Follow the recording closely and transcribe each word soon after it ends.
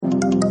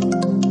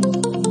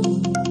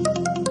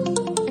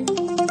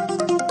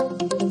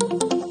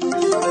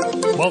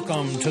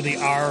Welcome to the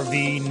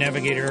RV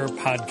Navigator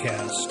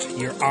Podcast,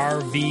 your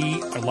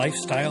RV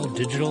lifestyle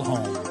digital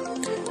home.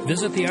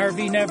 Visit the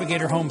RV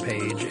Navigator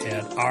homepage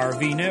at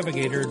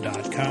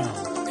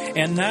rvnavigator.com.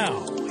 And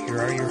now, here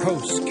are your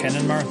hosts, Ken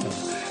and Martha,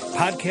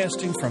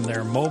 podcasting from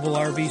their mobile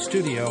RV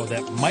studio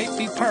that might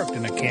be parked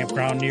in a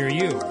campground near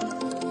you.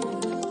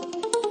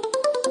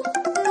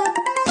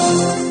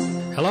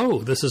 Hello,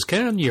 this is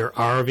Ken, your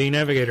RV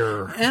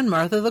Navigator. And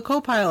Martha, the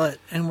co-pilot.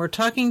 And we're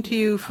talking to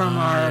you from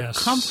our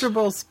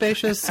comfortable,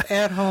 spacious,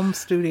 at-home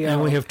studio.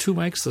 And we have two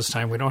mics this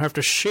time. We don't have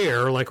to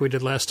share like we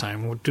did last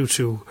time due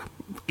to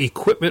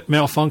equipment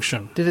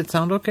malfunction. Did it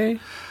sound okay?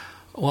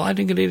 Well, I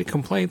didn't get any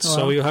complaints,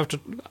 so you'll have to...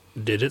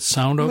 Did it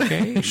sound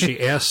okay?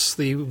 She asks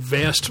the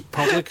vast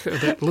public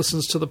that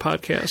listens to the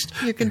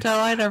podcast. You can tell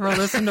I never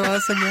listen to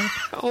us again.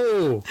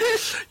 Oh,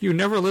 you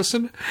never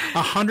listen?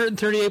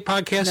 138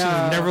 podcasts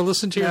and you never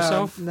listen to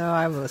yourself? No,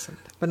 I've listened,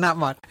 but not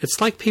much. It's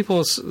like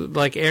people,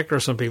 like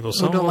actors, some people.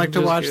 Who don't like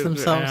to watch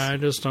themselves. I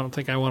just don't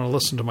think I want to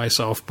listen to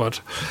myself,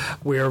 but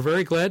we are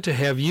very glad to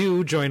have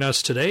you join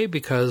us today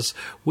because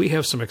we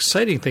have some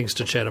exciting things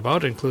to chat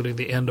about, including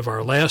the end of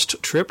our last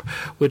trip,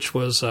 which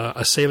was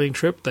a sailing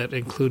trip that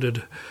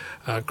included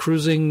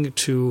cruising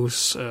to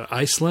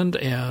Iceland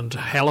and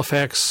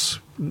Halifax,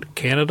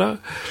 Canada.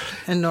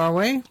 And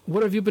Norway.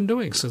 What have you been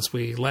doing since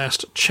we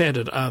last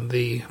chatted on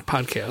the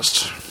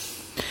podcast?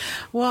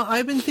 Well,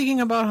 I've been thinking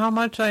about how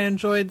much I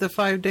enjoyed the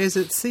 5 days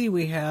at sea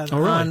we had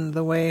on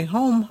the way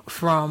home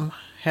from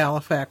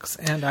Halifax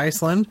and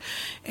Iceland.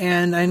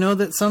 And I know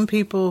that some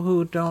people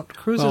who don't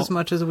cruise as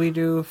much as we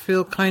do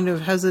feel kind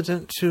of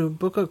hesitant to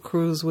book a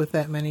cruise with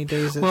that many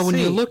days at sea. Well, when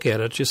you look at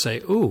it, you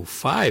say, ooh,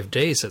 5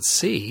 days at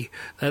sea.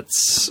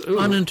 That's... Ooh.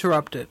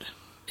 Uninterrupted.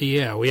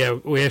 Yeah, we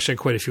actually have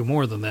quite a few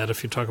more than that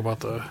if you talk about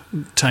the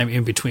time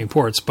in between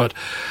ports. But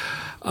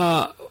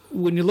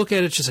when you look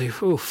at it, you say,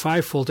 ooh,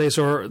 5 full days.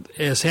 Or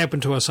as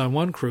happened to us on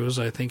one cruise,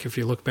 I think if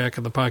you look back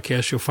in the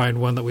podcast, you'll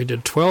find one that we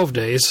did 12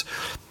 days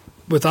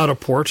without a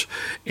port,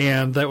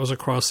 and that was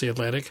across the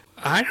Atlantic.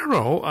 I don't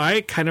know.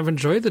 I kind of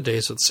enjoy the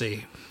days at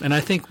sea. And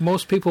I think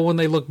most people, when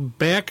they look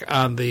back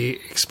on the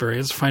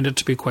experience, find it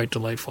to be quite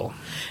delightful.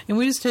 And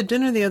we just had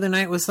dinner the other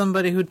night with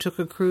somebody who took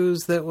a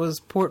cruise that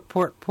was port.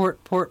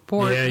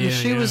 And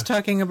she was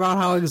talking about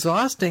how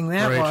exhausting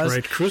that was.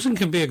 Right. Cruising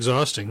can be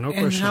exhausting, no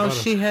question about it. And how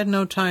she had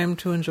no time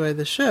to enjoy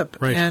the ship.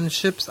 Right. And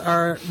ships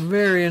are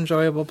very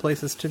enjoyable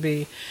places to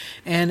be.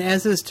 And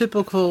as is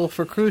typical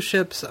for cruise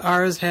ships,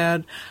 ours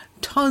had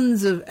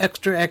tons of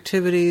extra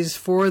activities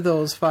for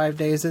those 5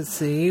 days at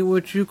sea,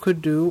 which you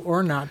could do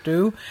or not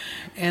do.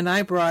 And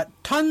I brought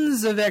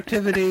tons of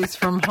activities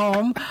from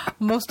home,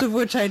 most of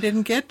which I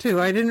didn't get to.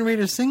 I didn't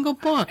read a single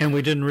book. And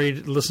we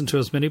didn't listen to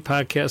as many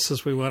podcasts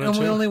as we wanted to. And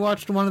we only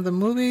watched one of the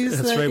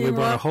movies. That's right. We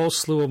brought a whole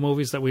slew of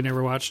movies that we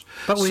never watched.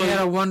 But we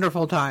had a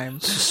wonderful time.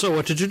 So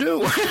what did you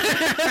do?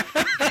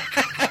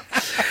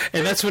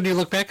 And that's when you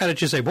look back on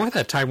it, you say, boy,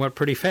 that time went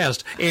pretty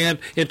fast. And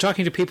in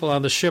talking to people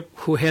on the ship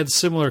who had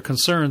similar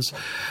concerns,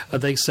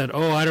 they said,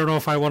 I don't know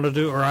if I want to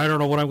do, or I don't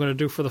know what I'm going to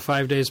do for the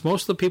 5 days.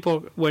 Most of the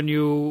people, when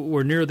you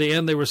were near the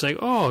end, they were saying,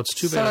 it's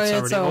too bad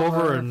it's already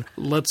over, and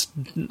let's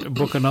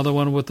book another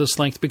one with this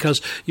length.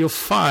 Because you'll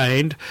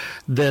find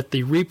that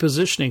the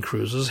repositioning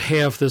cruises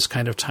have this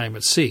kind of time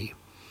at sea.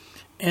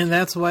 And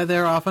that's why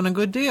they're often a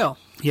good deal.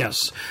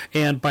 Yes,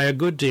 and by a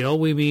good deal,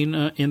 we mean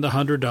in the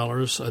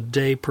 $100 a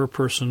day per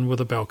person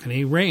with a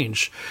balcony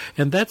range.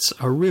 And that's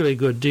a really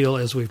good deal,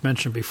 as we've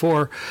mentioned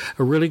before,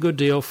 a really good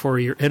deal for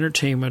your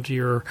entertainment,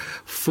 your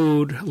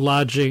food,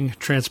 lodging,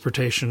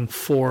 transportation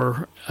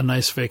for a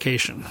nice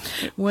vacation.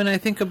 When I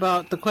think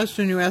about the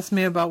question you asked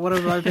me about what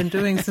have I been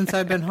doing since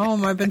I've been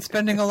home, I've been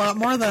spending a lot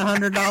more than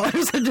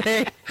 $100 a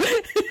day.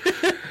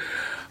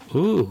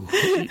 Ooh,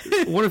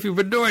 what have you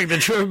been doing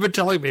that you haven't been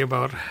telling me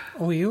about?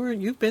 Well,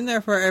 you've been there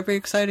for every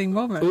exciting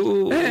moment.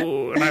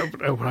 Ooh, and I've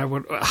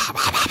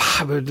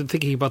been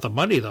thinking about the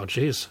money, though.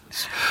 Jeez,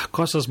 it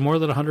costs us more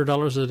than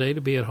 $100 a day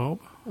to be at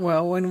home.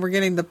 Well, when we're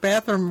getting the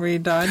bathroom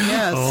redone,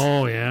 yes.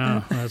 Oh,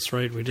 yeah, that's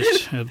right. We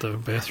just had the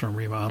bathroom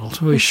remodeled.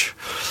 Whoosh.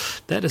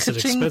 That is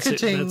That's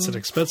an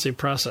expensive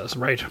process,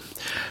 right?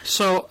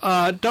 So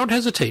don't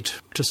hesitate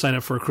to sign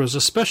up for a cruise,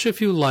 especially if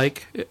you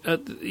like.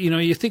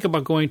 You think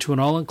about going to an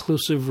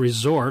all-inclusive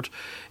resort,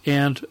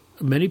 and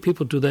many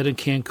people do that in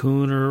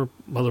Cancun or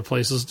other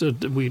places.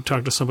 We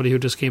talked to somebody who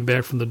just came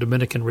back from the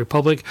Dominican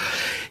Republic.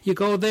 You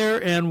go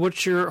there, and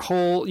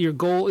your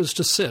goal is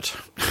to sit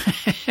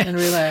and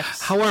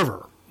relax.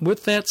 However,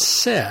 with that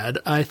said,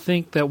 I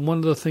think that one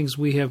of the things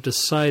we have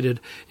decided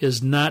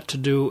is not to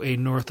do a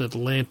North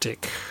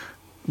Atlantic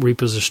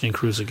repositioning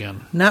cruise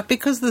again. Not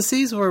because the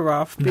seas were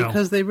rough,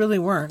 because they really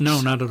weren't.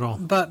 No, not at all.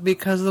 But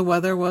because the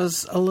weather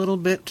was a little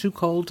bit too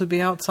cold to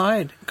be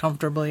outside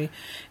comfortably.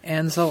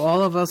 And so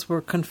all of us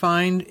were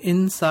confined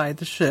inside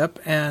the ship,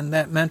 and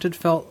that meant it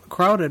felt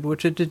crowded,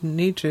 which it didn't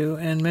need to,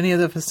 and many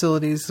of the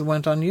facilities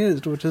went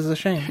unused, which is a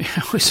shame.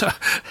 Yeah, we saw,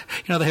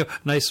 they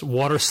have nice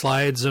water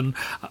slides and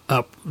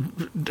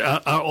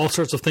all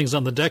sorts of things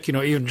on the deck,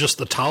 even just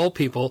the towel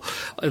people,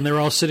 and they're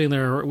all sitting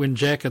there in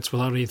jackets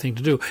without anything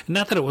to do.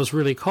 Not that it was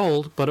really really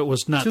cold, but it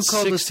was not too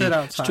cold 60. to sit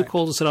outside. It's too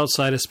cold to sit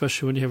outside,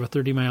 especially when you have a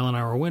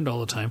 30-mile-an-hour wind all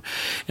the time.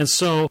 And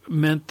so it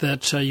meant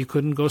that you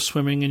couldn't go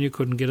swimming and you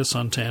couldn't get a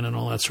suntan and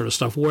all that sort of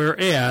stuff.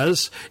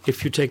 Whereas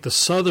if you take the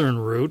southern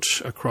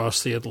route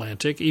across the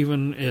Atlantic,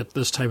 even at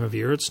this time of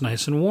year, it's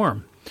nice and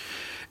warm.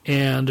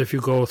 And if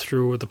you go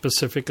through the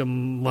Pacific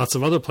and lots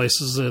of other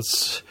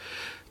places,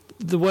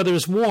 the weather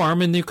is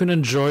warm and you can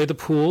enjoy the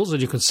pools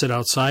and you can sit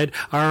outside.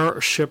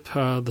 Our ship,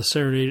 the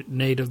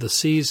Serenade of the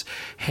Seas,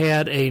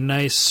 had a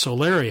nice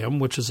solarium,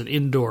 which is an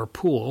indoor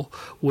pool,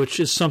 which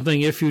is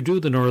something if you do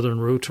the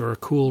northern route or a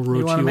cool route.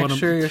 You want to make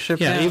sure your ship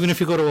has. Even if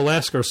you go to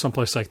Alaska or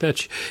someplace like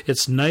that,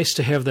 it's nice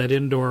to have that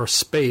indoor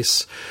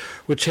space,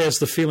 which has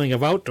the feeling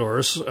of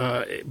outdoors,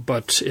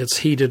 but it's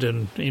heated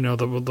and,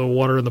 the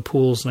water in the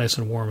pool is nice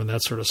and warm and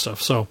that sort of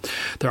stuff. So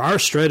there are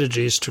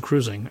strategies to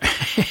cruising.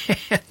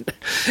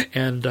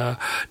 and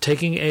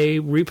taking a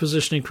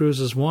repositioning cruise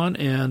is one,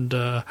 and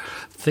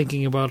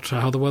thinking about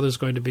how the weather's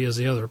going to be is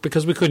the other,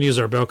 because we couldn't use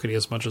our balcony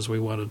as much as we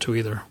wanted to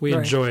either. We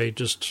enjoy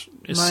just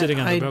sitting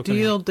on the balcony. My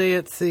ideal day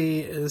at sea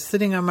is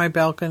sitting on my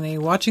balcony,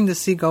 watching the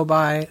sea go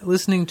by,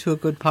 listening to a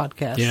good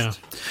podcast. Yeah.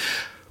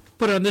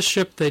 But on this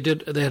ship, they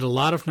had a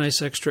lot of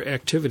nice extra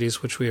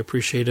activities, which we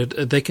appreciated.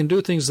 They can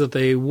do things that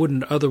they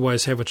wouldn't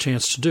otherwise have a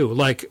chance to do.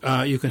 Like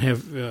you can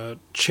have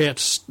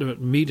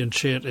meet and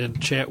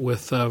chat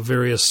with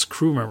various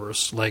crew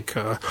members, like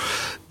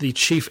the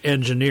chief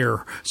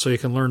engineer, so you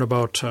can learn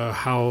about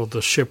how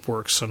the ship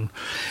works.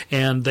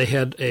 And they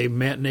had a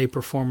matinee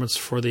performance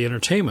for the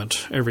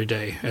entertainment every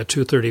day at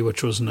 2:30,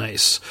 which was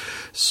nice,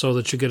 so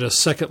that you get a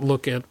second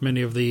look at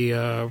many of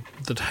the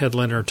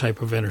headliner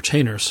type of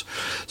entertainers.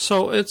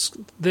 So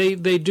they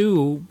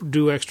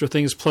do extra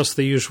things, plus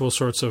the usual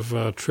sorts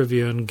of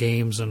trivia and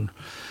games. And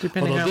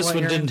although this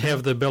one didn't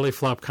have the belly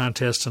flop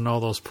contest and all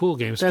those pool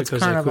games, that's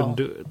because Carnival.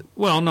 they couldn't do.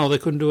 Well, no, they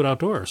couldn't do it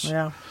outdoors.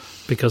 Yeah.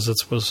 Because it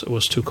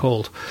was too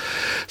cold.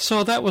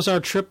 So that was our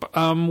trip.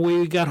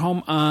 We got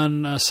home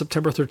on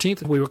September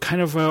 13th. We were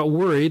kind of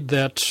worried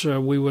that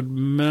we would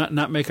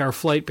not make our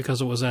flight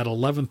because it was at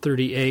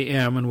 11:30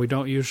 a.m., and we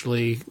don't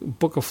usually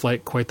book a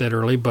flight quite that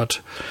early, but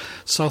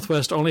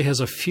Southwest only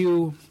has a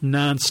few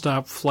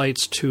nonstop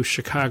flights to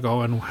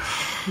Chicago. And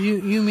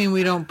You mean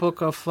we don't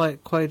book a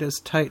flight quite as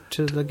tight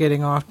to the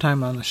getting off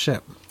time on the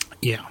ship?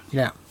 Yeah.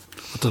 Yeah.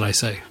 What did I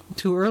say?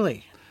 Too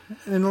early.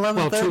 And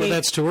 11:30.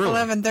 That's too early.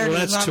 11:30.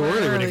 That's too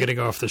early when you're getting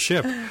off the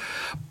ship.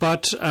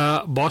 But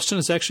Boston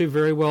is actually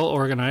very well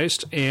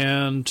organized,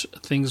 and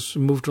things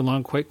moved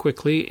along quite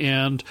quickly.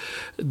 And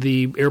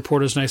the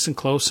airport is nice and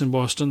close in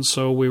Boston,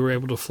 so we were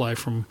able to fly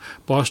from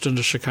Boston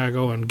to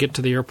Chicago and get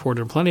to the airport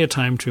in plenty of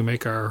time to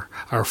make our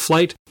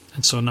flight.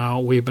 And so now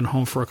we've been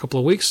home for a couple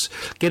of weeks,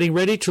 getting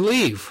ready to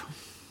leave.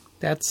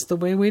 That's the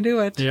way we do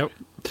it. Yep.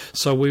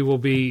 So we will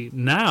be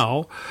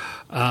now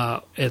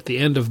at the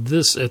end of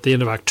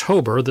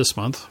October this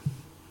month.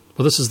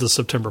 Well, this is the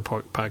September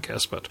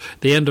podcast, but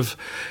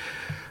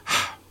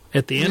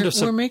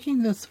we're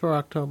making this for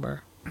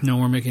October. No,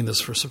 we're making this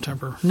for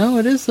September. No,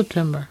 it is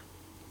September.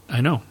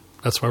 I know.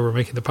 That's why we're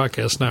making the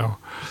podcast now.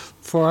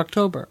 For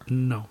October.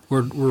 No,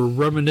 we're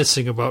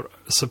reminiscing about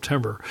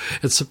September.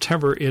 And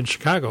September in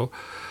Chicago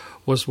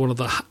was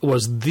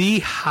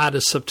the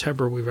hottest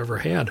September we've ever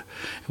had,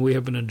 and we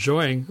have been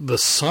enjoying the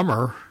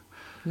summer.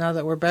 Now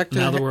that we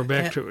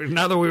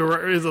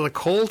were in the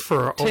cold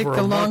for over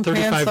a month,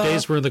 35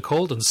 days we're in the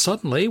cold, and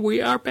suddenly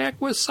we are back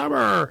with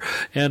summer,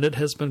 and it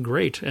has been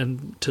great.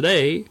 And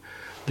today,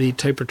 the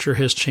temperature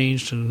has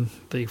changed, and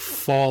the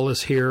fall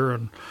is here,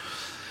 and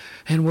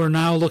we're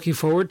now looking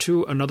forward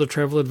to another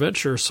travel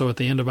adventure. So at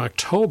the end of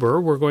October,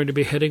 we're going to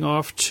be heading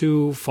off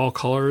to Fall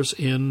Colors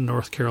in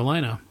North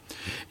Carolina.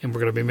 And we're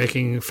going to be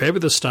making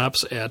fabulous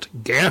stops at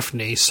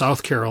Gaffney,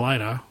 South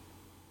Carolina.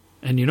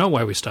 And you know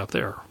why we stopped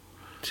there.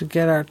 To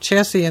get our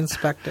chassis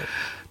inspected.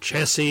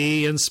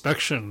 Chassis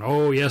inspection.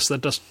 Oh, yes, the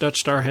Dutch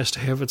Star has to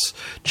have its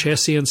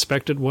chassis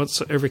inspected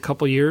once every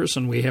couple of years,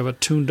 and we have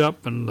it tuned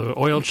up and the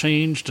oil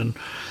changed and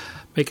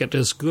make it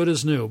as good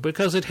as new,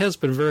 because it has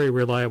been very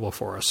reliable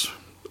for us,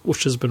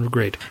 which has been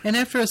great. And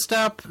after a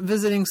stop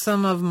visiting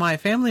some of my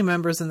family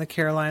members in the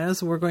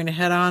Carolinas, we're going to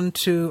head on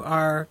to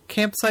our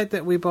campsite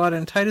that we bought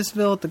in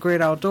Titusville at the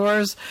Great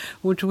Outdoors,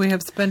 which we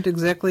have spent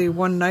exactly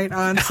one night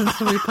on since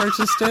we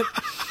purchased it.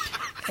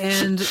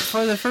 And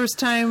for the first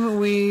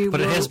time,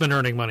 it has been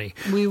earning money.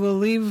 We will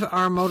leave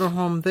our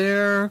motorhome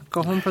there,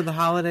 go home for the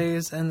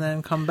holidays, and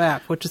then come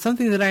back, which is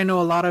something that I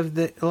know a lot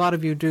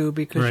of you do,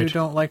 because you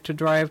don't like to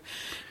drive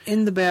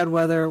in the bad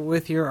weather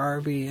with your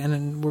RV,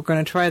 and we're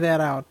going to try that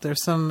out.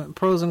 There's some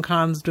pros and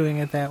cons doing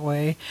it that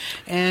way,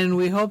 and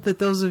we hope that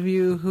those of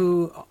you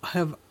who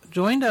have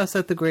joined us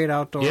at the Great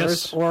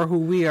Outdoors, or who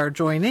we are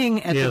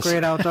joining at the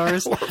Great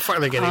Outdoors, we're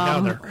finally getting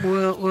down there.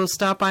 We'll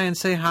stop by and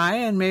say hi,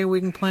 and maybe we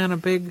can plan a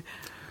big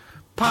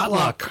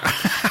potluck.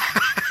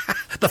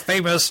 the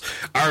famous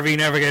RV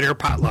Navigator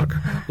potluck,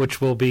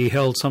 which will be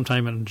held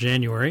sometime in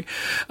January.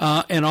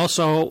 And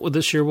also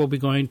this year we'll be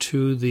going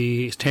to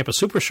the Tampa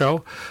Super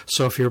Show.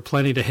 So if you're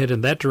planning to head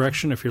in that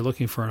direction, if you're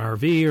looking for an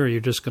RV or you're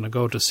just going to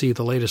go to see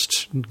the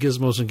latest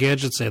gizmos and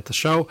gadgets at the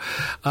show,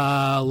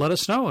 let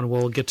us know and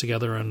we'll get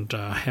together and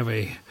have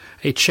a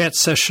chat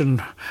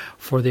session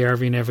for the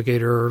RV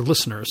Navigator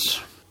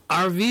listeners.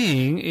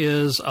 RVing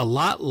is a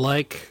lot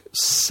like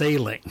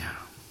sailing.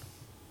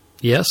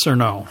 Yes or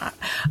no?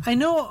 I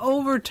know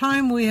over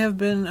time we have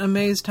been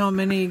amazed how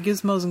many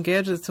gizmos and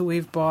gadgets that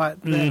we've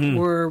bought that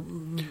were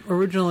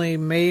originally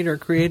made or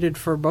created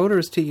for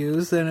boaters to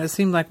use, and it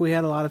seemed like we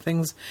had a lot of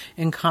things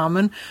in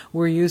common.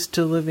 We're used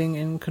to living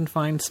in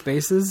confined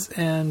spaces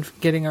and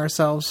getting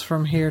ourselves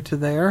from here to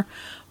there.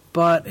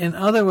 But in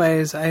other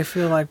ways, I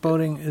feel like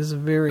boating is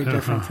very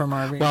different from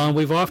RVing. Well, and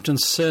we've often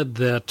said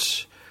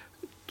that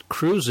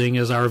cruising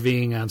is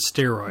RVing on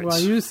steroids. Well,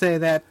 you say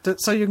that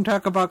so you can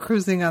talk about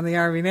cruising on the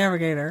RV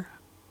Navigator.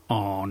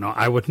 Oh, no,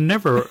 I would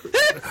never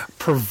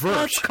pervert.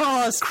 Let's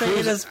call a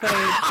spade a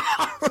spade.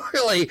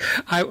 Really?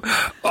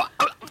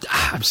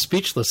 I'm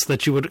speechless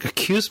that you would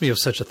accuse me of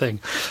such a thing,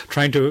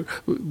 trying to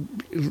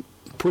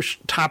push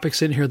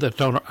topics in here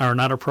that are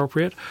not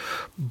appropriate.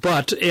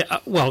 But,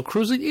 well,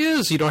 cruising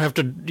is. You don't have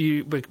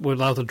to,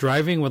 without the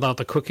driving, without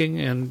the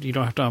cooking, and you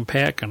don't have to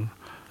unpack and...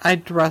 I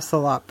dress a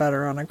lot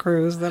better on a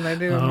cruise than I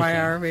do in my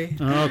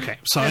RV. Okay,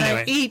 so and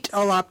anyway, I eat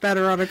a lot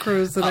better on a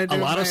cruise than I do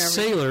in my RV. A lot of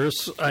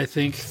sailors, I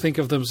think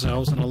of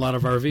themselves, and a lot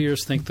of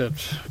RVers think that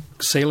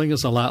sailing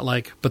is a lot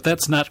like, but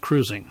that's not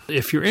cruising.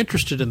 If you're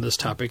interested in this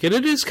topic, and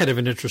it is kind of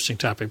an interesting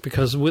topic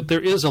because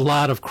there is a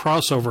lot of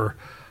crossover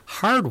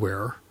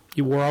hardware.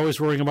 We're always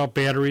worrying about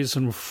batteries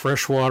and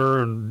fresh water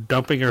and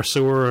dumping our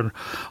sewer and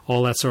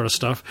all that sort of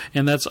stuff,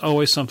 and that's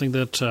always something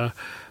that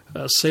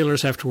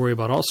sailors have to worry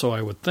about also,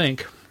 I would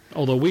think.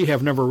 Although we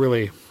have never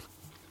really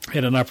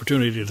had an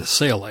opportunity to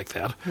sail like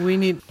that.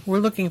 We're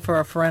looking for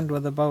a friend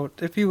with a boat,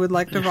 if you would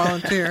like to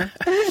volunteer.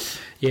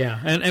 Yeah,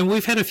 and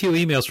we've had a few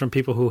emails from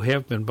people who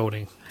have been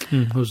boating,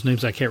 whose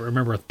names I can't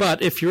remember.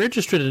 But if you're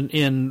interested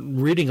in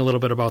reading a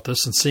little bit about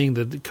this and seeing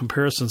the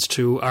comparisons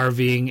to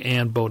RVing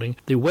and boating,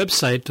 the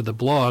website to the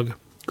blog,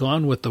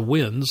 Gone with the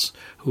Winds,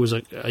 who is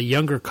a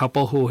younger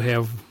couple who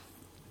have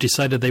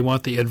decided they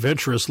want the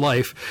adventurous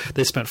life.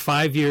 They spent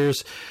 5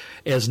 years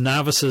as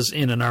novices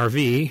in an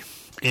RV,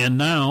 and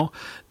now,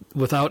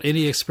 without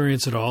any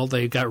experience at all,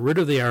 they got rid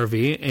of the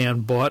RV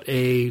and bought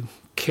a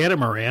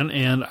catamaran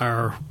and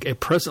are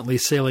presently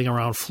sailing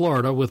around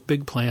Florida with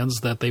big plans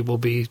that they will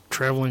be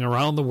traveling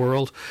around the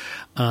world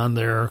on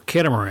their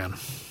catamaran.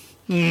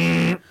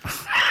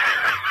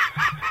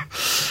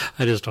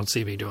 I just don't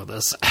see me doing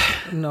this.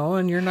 No,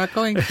 and you're not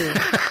going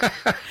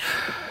to.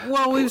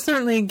 Well, we've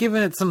certainly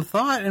given it some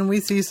thought, and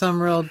we see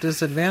some real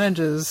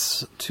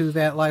disadvantages to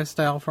that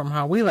lifestyle from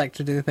how we like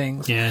to do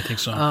things. Yeah, I think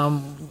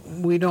so.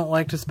 We don't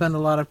like to spend a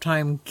lot of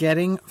time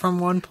getting from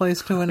one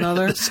place to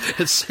another.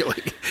 It's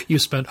silly. You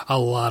spend a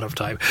lot of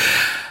time.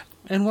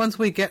 And once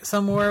we get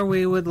somewhere,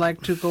 we would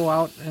like to go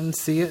out and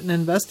see it and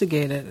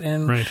investigate it.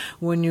 And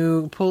when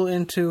you pull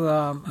into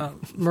a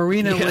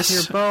marina with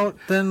your boat,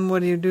 then what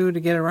do you do to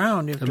get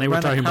around? You have to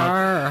rent a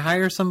car or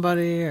hire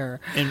somebody.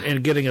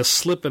 And getting a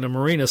slip in a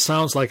marina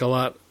sounds like a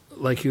lot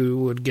like you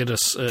would get a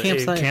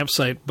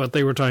campsite. But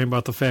they were talking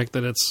about the fact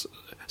that it's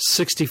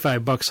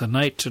 $65 a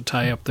night to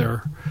tie up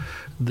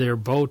their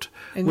boat,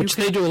 which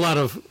they do a lot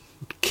of.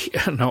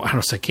 No, I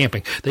don't say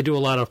camping. They do a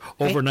lot of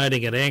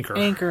overnighting at anchor.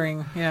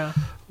 Anchoring, yeah.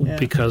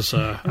 Because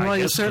while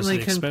you certainly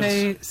can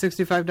pay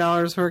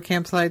 $65 for a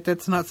campsite,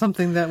 that's not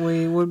something that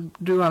we would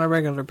do on a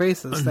regular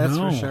basis. That's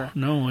for sure.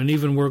 No, and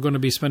even we're going to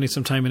be spending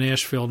some time in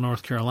Asheville,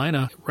 North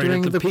Carolina, right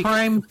during at the peak,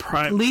 prime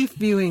leaf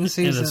viewing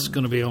season. And it's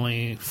going to be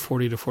only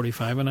 $40 to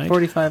 $45 a night.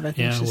 45, I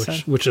think. Yeah,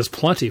 which is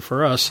plenty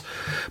for us.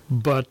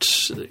 But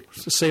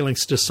sailing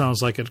just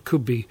sounds like it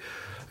could be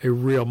a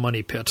real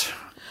money pit.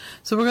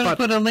 So we're going to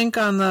put a link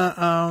on the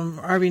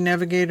RV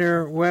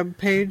Navigator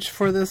webpage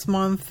for this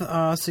month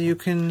so you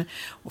can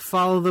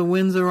follow the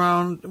winds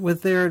around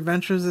with their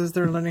adventures as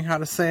they're learning how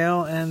to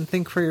sail and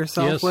think for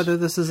yourself whether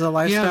this is a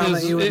lifestyle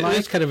that you would like.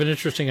 It's kind of an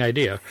interesting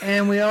idea.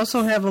 And we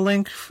also have a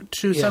link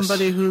to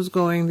somebody who's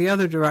going the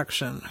other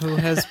direction, who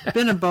has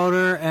been a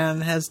boater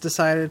and has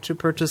decided to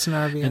purchase an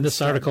RV. And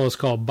this article is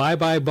called Bye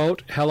Bye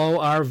Boat, Hello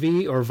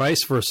RV, or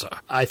vice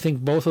versa. I think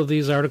both of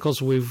these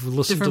articles, we've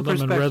listened to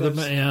them and read them,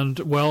 and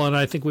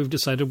I think we've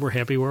decided we're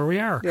happy where we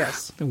are.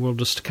 Yes. And we'll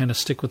just kind of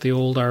stick with the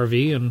old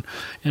RV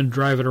and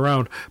drive it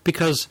around.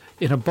 Because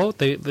in a boat,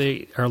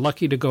 they are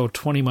lucky to go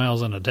 20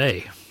 miles in a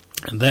day.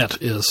 And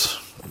that is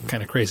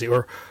kind of crazy.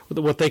 Or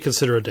what they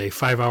consider a day,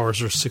 5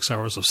 hours or 6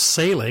 hours of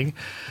sailing,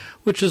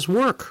 which is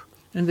work.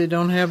 And they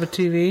don't have a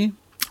TV?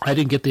 I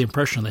didn't get the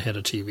impression they had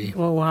a TV.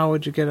 Well, how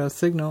would you get a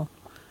signal?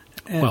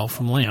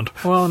 From land.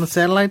 Well, on a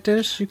satellite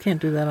dish? You can't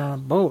do that on a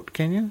boat,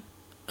 can you?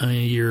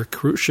 Your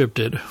cruise ship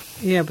did.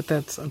 Yeah, but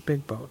that's a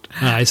big boat.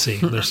 I see.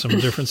 There's some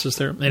differences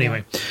there.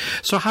 Anyway,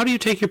 so how do you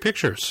take your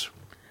pictures?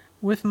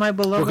 With my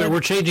beloved...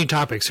 We're changing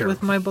topics here.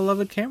 With my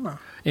beloved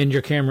camera. And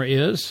your camera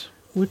is?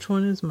 Which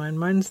one is mine?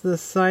 Mine's the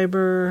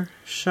CyberShot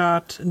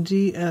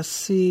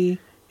DSC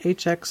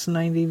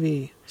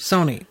HX90V.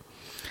 Sony.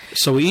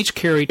 So we each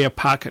carry a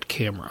pocket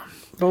camera.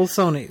 Both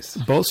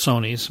Sonys. Both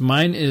Sonys.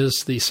 Mine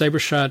is the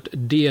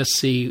CyberShot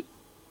DSC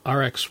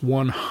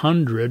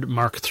RX100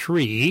 Mark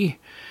III.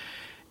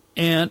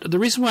 And the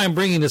reason why I'm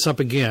bringing this up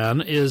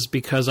again is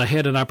because I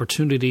had an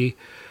opportunity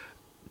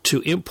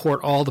to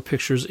import all the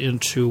pictures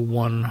into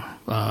one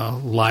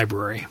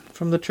library.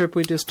 From the trip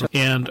we just took.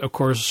 And, of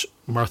course,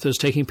 Martha is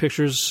taking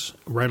pictures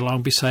right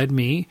along beside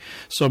me.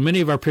 So many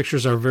of our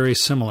pictures are very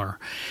similar.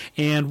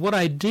 And what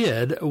I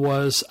did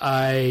was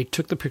I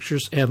took the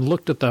pictures and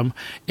looked at them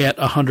at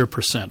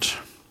 100%.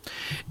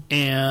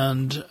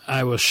 And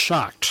I was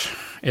shocked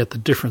at the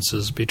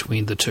differences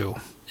between the two.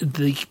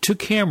 The two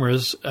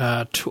cameras,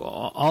 to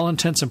all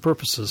intents and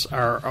purposes,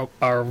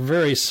 are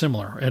very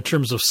similar in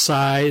terms of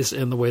size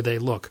and the way they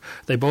look.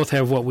 They both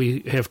have what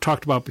we have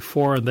talked about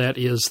before, and that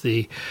is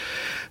the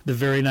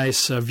very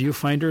nice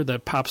viewfinder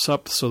that pops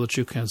up so that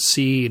you can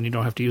see and you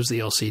don't have to use the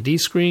LCD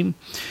screen.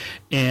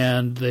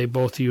 And they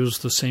both use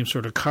the same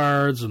sort of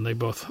cards, and they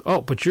both...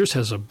 Oh, but yours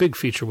has a big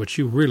feature which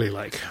you really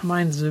like.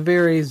 Mine's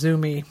very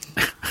zoomy.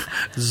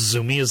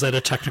 Zoomy, is that a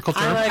technical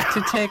term? I like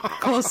to take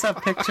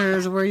close-up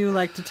pictures where you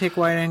like to take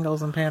wide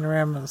angles and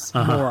panoramas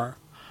more.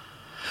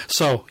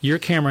 So your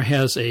camera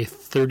has a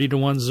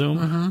 30-to-1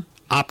 zoom,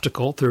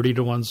 optical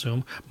 30-to-1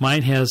 zoom.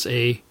 Mine has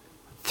a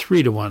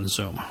 3-to-1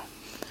 zoom.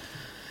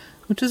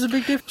 Which is a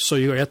big difference. So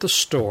you're at the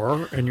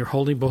store, and you're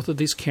holding both of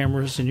these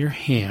cameras in your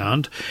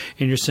hand,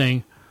 and you're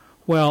saying,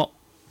 well,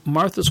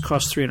 Martha's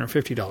cost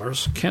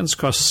 $350, Ken's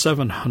cost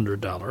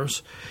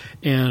 $700,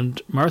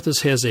 and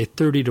Martha's has a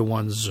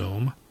 30-to-1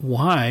 zoom.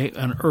 Why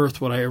on earth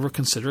would I ever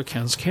consider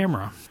Ken's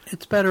camera?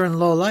 It's better in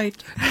low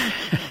light.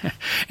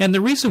 And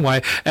the reason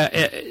why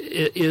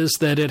is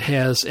that it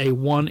has a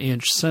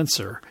 1-inch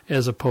sensor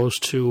as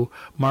opposed to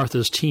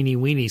Martha's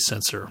teeny-weeny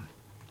sensor.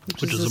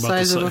 Which is the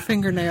size of a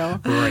fingernail.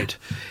 Right.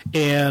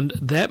 And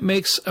that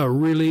makes a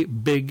really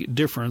big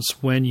difference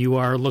when you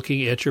are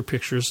looking at your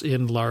pictures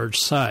in large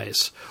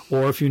size,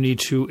 or if you need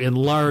to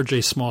enlarge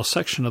a small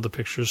section of the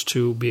pictures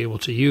to be able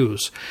to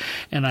use.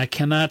 And I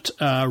cannot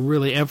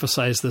really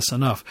emphasize this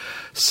enough.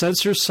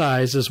 Sensor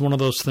size is one of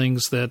those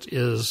things that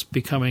is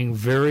becoming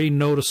very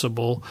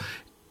noticeable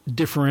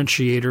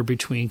differentiator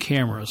between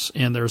cameras,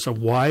 and there's a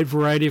wide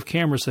variety of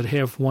cameras that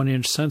have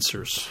 1-inch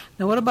sensors.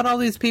 Now, what about all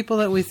these people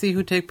that we see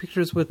who take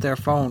pictures with their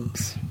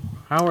phones?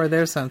 How are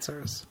their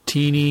sensors?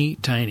 Teeny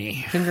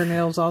tiny.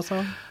 Fingernails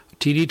also?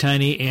 Teeny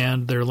tiny,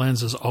 and their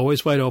lens is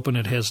always wide open.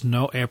 It has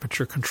no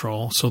aperture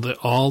control, so that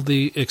all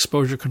the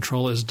exposure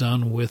control is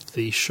done with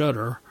the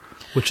shutter,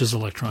 which is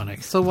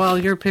electronic. So while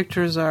your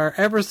pictures are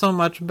ever so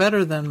much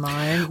better than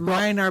mine,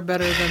 mine are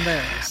better than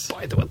theirs.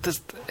 Boy,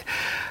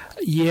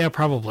 yeah,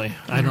 probably.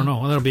 I don't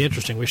know. That'll be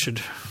interesting. We should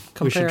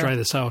try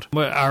this out.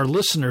 But our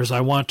listeners,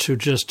 I want to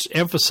just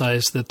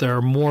emphasize that there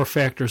are more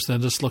factors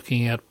than just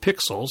looking at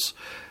pixels.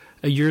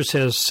 Yours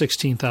has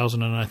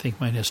 16,000, and I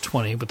think mine has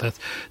 20, but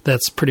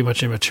that's pretty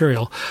much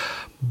immaterial.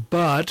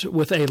 But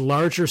with a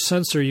larger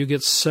sensor, you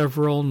get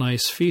several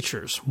nice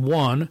features.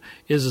 One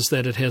is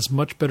that it has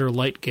much better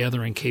light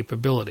gathering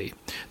capability.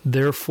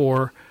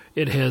 Therefore,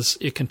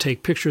 it can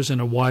take pictures in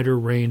a wider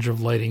range of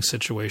lighting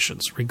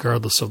situations,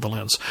 regardless of the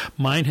lens.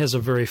 Mine has a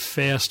very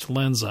fast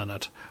lens on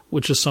it,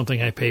 which is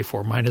something I pay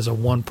for. Mine is a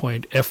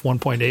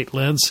f1.8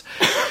 lens.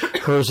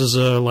 Hers is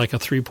like a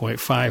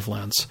 3.5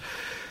 lens.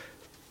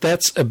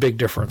 That's a big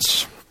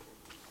difference.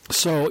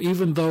 So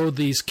even though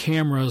these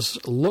cameras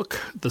look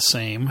the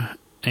same,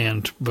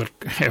 but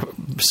have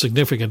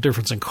significant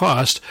difference in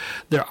cost,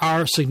 there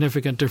are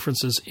significant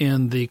differences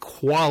in the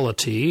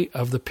quality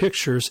of the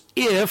pictures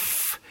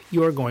if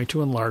you are going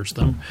to enlarge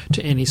them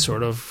to any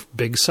sort of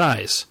big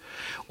size,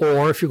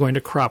 or if you're going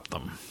to crop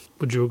them.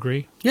 Would you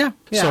agree? Yeah,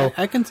 so,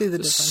 I can see the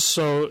difference.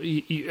 So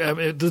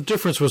the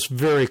difference was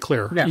very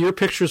clear. Yeah. Your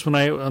pictures, when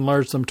I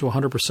enlarged them to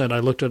 100%, I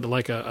looked at it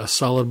like a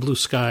solid blue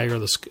sky or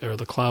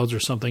the clouds or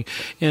something,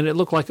 and it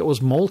looked like it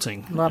was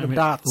molting. A lot of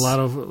dots.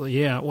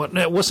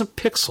 It wasn't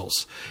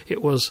pixels.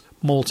 It was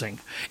molting,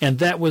 and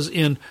that was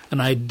in an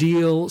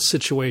ideal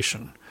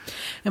situation.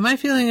 And my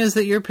feeling is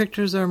that your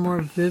pictures are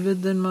more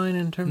vivid than mine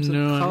in terms of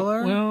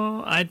color.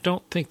 Well, I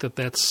don't think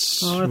that's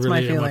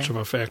really much of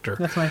a factor.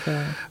 That's my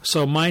feeling.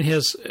 So mine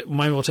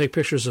will take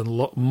pictures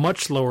in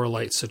much lower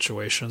light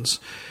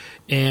situations,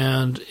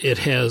 and it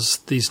has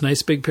these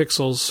nice big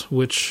pixels,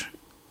 which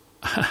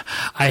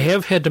I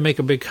have had to make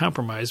a big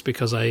compromise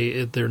because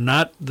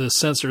the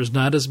sensor is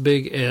not as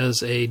big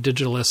as a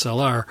digital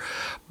SLR,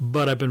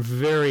 but I've been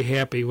very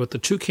happy with the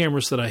two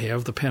cameras that I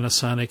have, the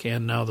Panasonic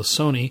and now the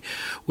Sony,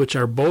 which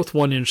are both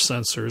 1-inch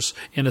sensors,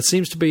 and it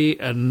seems to be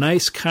a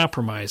nice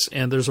compromise.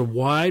 And there's a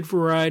wide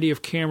variety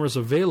of cameras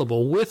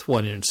available with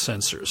 1-inch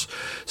sensors.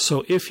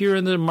 So if you're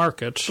in the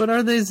market... But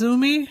are they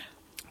zoomy?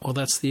 Well,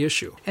 that's the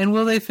issue. And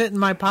will they fit in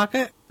my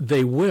pocket?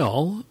 They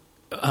will.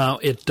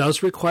 It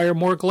does require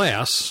more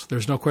glass.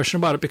 There's no question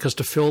about it, because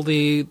to fill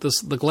the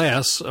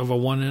glass of a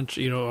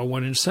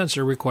 1-inch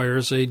sensor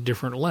requires a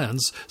different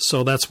lens.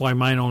 So that's why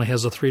mine only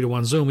has a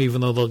 3-to-1 zoom, even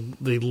though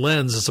the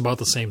lens is about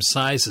the same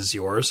size as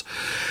yours.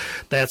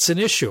 That's an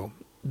issue.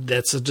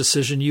 That's a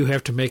decision you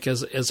have to make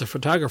as a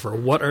photographer.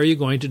 What are you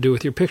going to do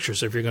with your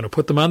pictures? If you're going to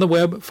put them on the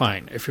web,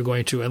 fine. If you're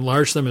going to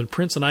enlarge them in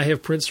prints, and I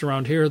have prints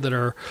around here that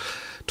are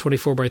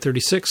 24 by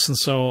 36, and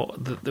so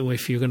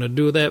if you're going to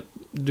do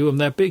them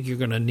that big, you're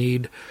going to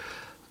need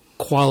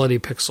quality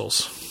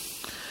pixels.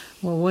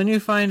 Well, when you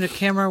find a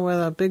camera with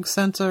a big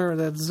sensor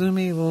that's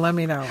zoomy, let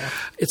me know.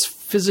 It's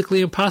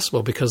physically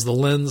impossible because the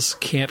lens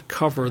can't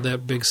cover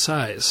that big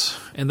size.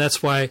 And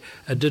that's why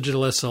a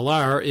digital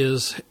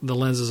SLR the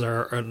lenses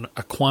are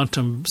a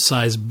quantum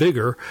size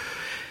bigger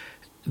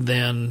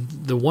than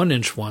the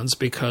 1-inch ones,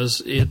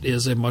 because it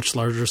is a much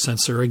larger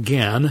sensor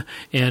again,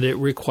 and it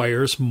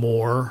requires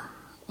more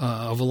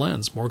of a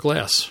lens, more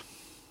glass.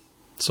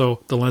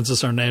 So the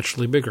lenses are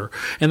naturally bigger.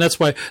 And that's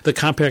why the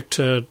compact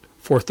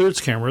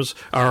 4/3 cameras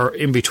are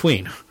in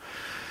between.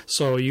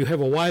 So you have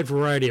a wide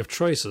variety of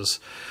choices.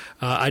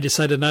 I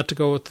decided not to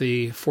go with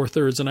the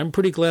 4/3, and I'm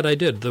pretty glad I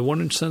did. The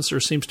 1-inch sensor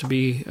seems to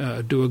be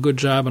do a good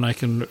job, and I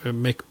can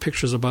make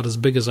pictures about as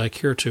big as I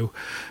care to.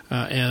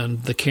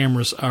 And the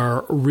cameras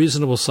are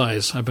reasonable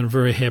size. I've been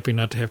very happy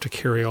not to have to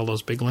carry all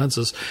those big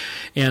lenses.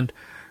 And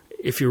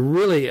if you're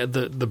really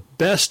the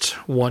best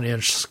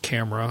 1-inch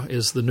camera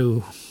is the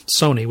new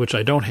Sony, which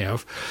I don't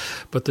have,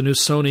 but the new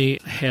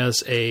Sony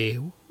has a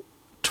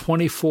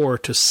 24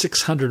 to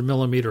 600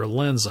 millimeter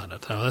lens on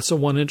it. Now that's a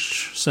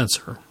 1-inch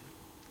sensor,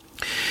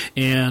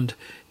 and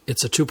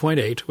it's a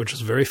 2.8, which is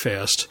very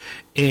fast,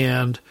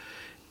 and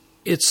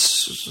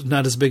it's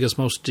not as big as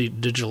most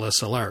digital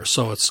SLRs.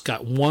 So it's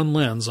got one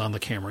lens on the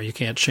camera. You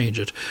can't change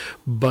it,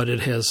 but it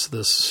has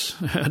this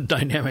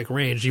dynamic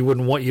range. You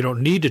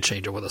don't need to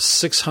change it with a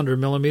 600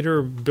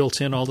 millimeter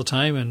built in all the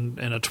time, and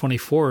a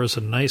 24 is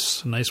a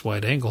nice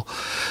wide angle.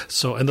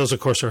 So, and those of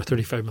course are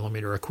 35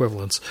 millimeter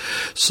equivalents.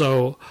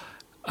 So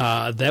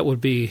that would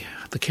be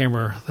the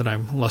camera that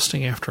I'm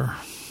lusting after.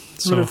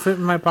 Would it fit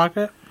in my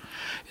pocket?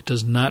 It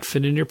does not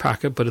fit in your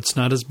pocket, but it's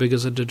not as big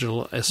as a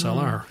digital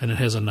SLR. And it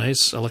has a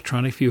nice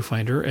electronic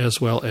viewfinder as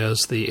well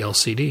as the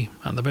LCD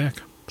on the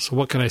back. So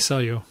what can I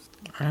sell you?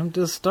 I'm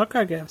just stuck,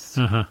 I guess.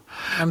 Uh-huh.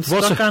 I'm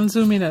stuck on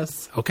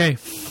zoominess. Okay.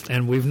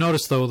 And we've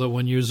noticed, though, that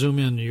when you zoom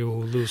in, you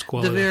lose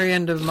quality. The very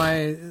end of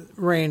my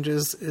range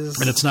is...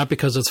 And it's not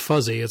because it's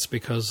fuzzy. It's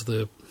because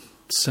the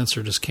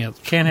sensor just can't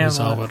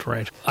resolve it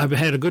right. I've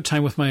had a good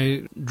time with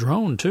my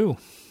drone, too.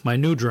 My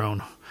new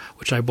drone,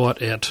 which I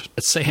bought at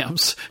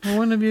Sam's. Well,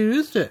 when have you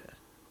used it?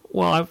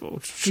 Well,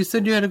 you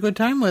said you had a good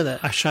time with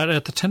it. I shot it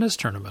at the tennis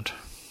tournament.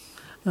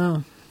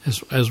 Oh.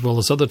 As well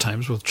as other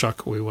times with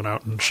Chuck, we went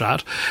out and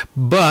shot.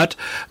 But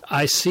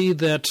I see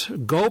that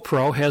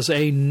GoPro has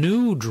a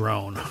new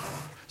drone.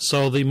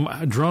 So the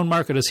drone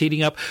market is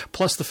heating up,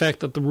 plus the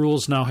fact that the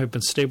rules now have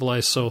been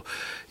stabilized, so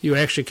you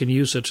actually can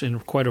use it in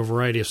quite a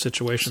variety of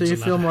situations. So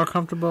you feel more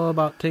comfortable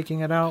about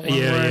taking it out when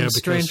we're in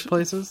strange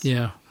places?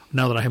 Yeah.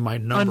 Now that I have my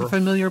number.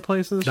 Unfamiliar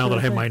places? Now that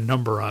I have my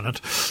number on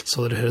it,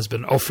 so that it has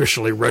been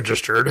officially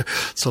registered,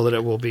 so that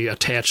it will be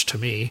attached to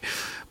me.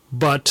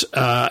 But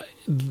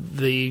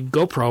the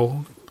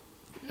GoPro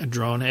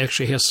drone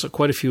actually has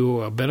quite a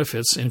few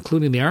benefits,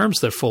 including the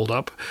arms that fold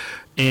up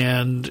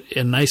and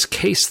a nice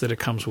case that it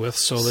comes with,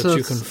 so that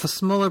you can... a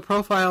smaller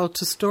profile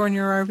to store in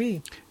your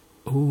RV.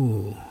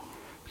 Ooh.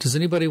 Does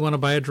anybody want to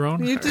buy a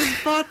drone? You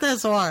just bought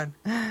this one.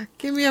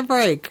 Give me a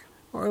break.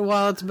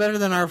 Well, it's better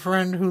than our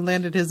friend who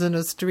landed his in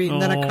a street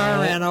and then a car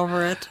ran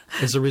over it.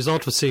 As a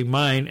result of seeing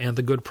mine and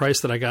the good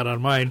price that I got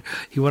on mine,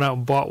 he went out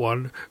and bought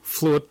one,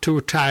 flew it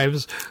 2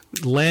 times,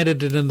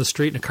 landed it in the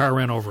street, and a car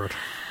ran over it.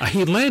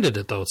 He landed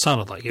it, though, it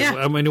sounded like. Yeah.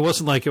 I mean, it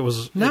wasn't like it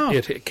was. No.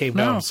 It came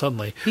down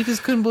suddenly. He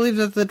just couldn't believe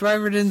that the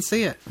driver didn't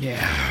see it. Yeah.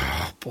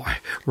 Oh, boy.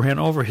 Ran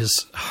over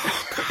his...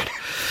 Oh, God.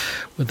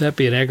 Would that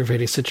be an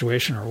aggravating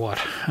situation or what?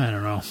 I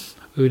don't know.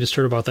 We just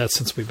heard about that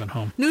since we've been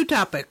home. New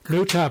topic.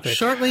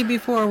 Shortly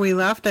before we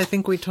left, I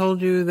think we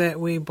told you that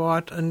we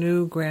bought a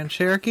new Grand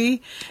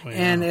Cherokee. Oh, yeah.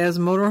 And as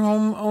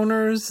motorhome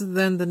owners,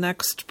 then the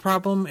next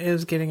problem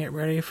is getting it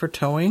ready for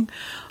towing.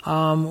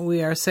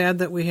 We are sad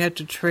that we had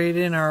to trade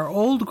in our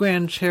old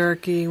Grand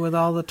Cherokee with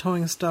all the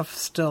towing stuff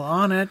still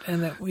on it,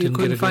 and that we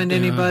couldn't find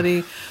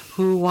anybody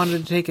who wanted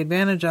to take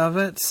advantage of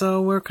it. So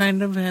we're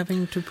kind of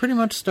having to pretty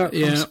much start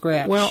from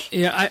scratch. Well,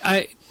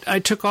 yeah, I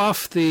took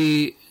off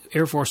the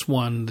Air Force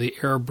One, the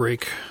air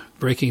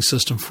braking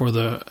system for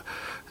the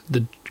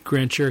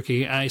Grand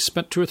Cherokee. I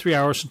spent 2 or 3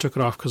 hours and took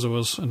it off because it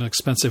was an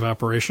expensive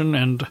operation,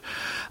 and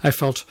I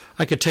felt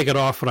I could take it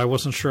off, but I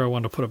wasn't sure I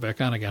wanted to put it back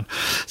on again.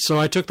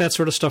 So I took that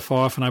sort of stuff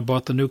off, and I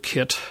bought the new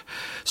kit,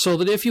 so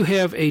that if you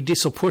have a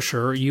diesel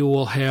pusher, you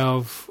will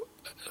have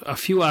a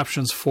few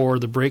options for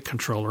the brake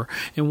controller,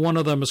 and one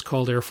of them is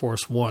called Air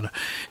Force One,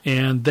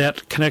 and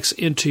that connects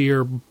into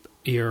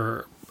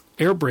your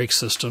air brake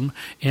system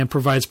and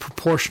provides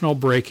proportional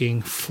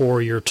braking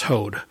for your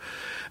towed.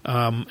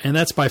 And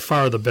that's by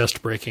far the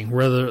best braking.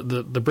 Where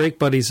the brake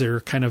buddies are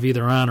kind of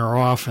either on or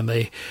off, and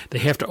they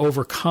have to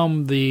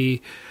overcome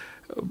the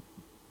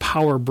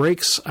power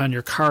brakes on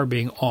your car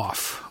being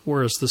off,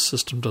 whereas this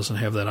system doesn't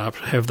have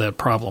that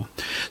problem.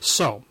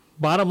 So,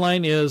 bottom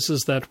line is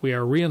that we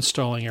are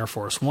reinstalling Air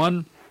Force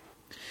One.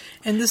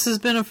 And this has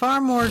been a far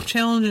more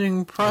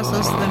challenging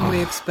process than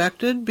we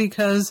expected,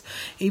 because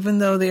even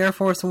though the Air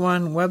Force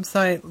One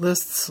website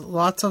lists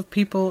lots of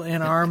people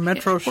in our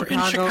metro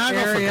Chicago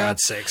area, for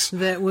God's sakes,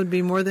 that would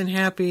be more than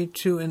happy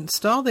to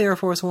install the Air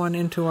Force One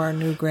into our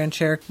new Grand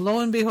Cherokee,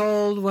 lo and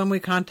behold, when we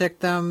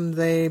contact them,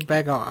 they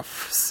beg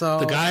off.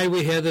 So the guy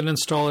we had that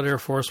installed Air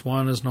Force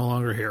One is no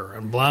longer here,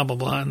 and blah, blah,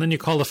 blah. And then you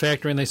call the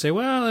factory and they say,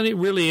 well,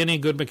 any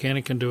good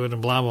mechanic can do it,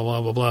 and blah, blah, blah,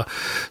 blah, blah.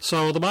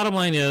 So the bottom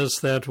line is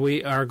that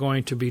we are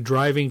going to be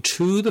driving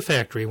to the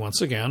factory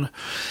once again,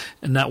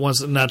 and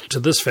not to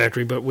this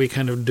factory, but we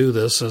kind of do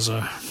this as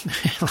a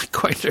like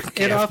quite a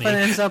Gaffney. It often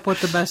ends up with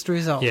the best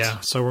results.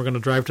 Yeah, so we're going to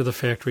drive to the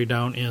factory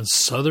down in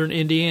southern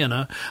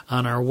Indiana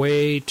on our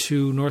way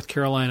to North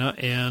Carolina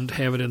and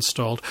have it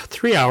installed.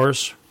 3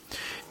 hours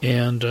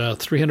and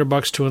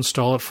 $300 to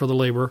install it for the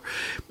labor,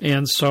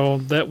 and so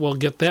that will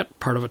get that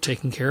part of it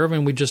taken care of.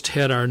 And we just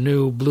had our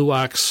new Blue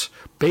Ox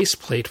base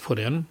plate put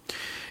in.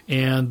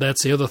 And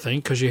that's the other thing,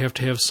 because you have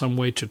to have some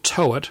way to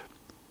tow it.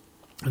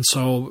 And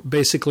so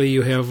basically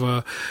you have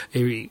a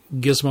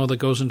gizmo that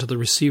goes into the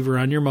receiver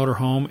on your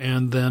motorhome,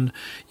 and then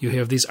you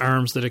have these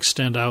arms that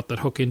extend out that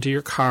hook into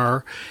your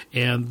car,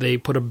 and they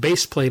put a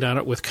base plate on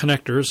it with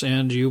connectors,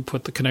 and you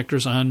put the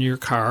connectors on your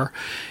car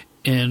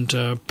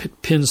and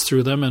pins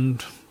through them,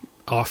 and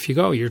off you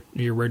go.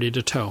 You're ready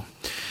to tow.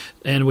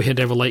 And we had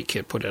to have a light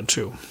kit put in,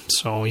 too.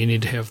 So you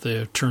need to have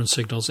the turn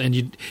signals.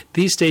 And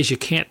these days you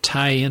can't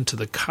tie into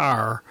the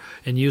car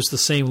and use the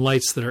same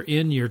lights that are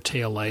in your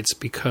tail lights,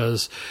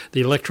 because the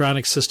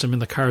electronic system in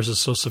the cars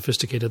is so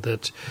sophisticated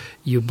that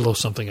you blow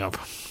something up.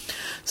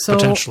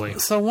 Potentially.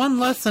 So one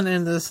lesson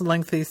in this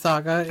lengthy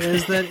saga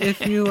is that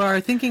if you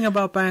are thinking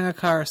about buying a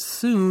car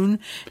soon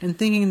and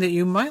thinking that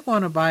you might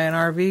want to buy an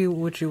RV,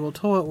 which you will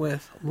tow it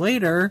with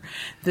later,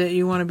 that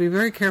you want to be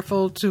very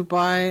careful to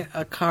buy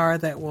a car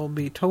that will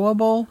be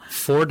towable.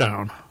 4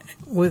 down.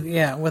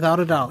 Without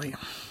a dolly.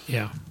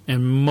 Yeah,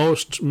 and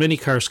many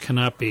cars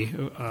cannot be,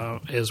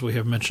 as we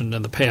have mentioned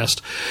in the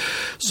past.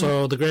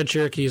 So the Grand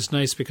Cherokee is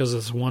nice because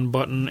it's one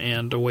button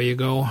and away you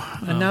go.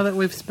 And now that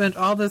we've spent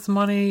all this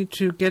money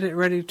to get it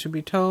ready to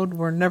be towed,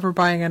 we're never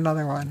buying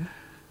another one.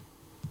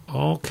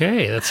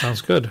 Okay, that sounds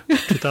good.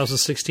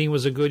 2016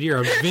 was a good year,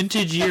 a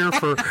vintage year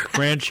for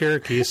Grand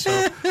Cherokee.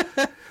 So,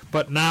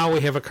 but now we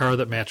have a car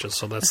that matches.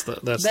 So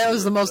that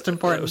was the most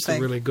important thing. That was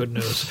the really good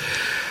news.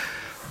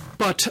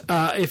 But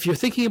if you're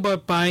thinking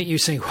about buying, you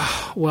say,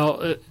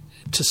 well,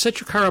 to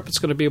set your car up, it's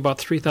going to be about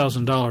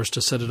 $3,000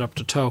 to set it up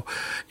to tow.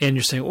 And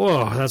you're saying,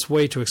 whoa, that's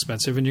way too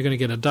expensive, and you're going to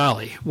get a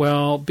dolly.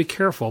 Well, be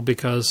careful,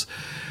 because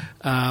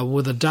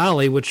with a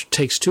dolly, which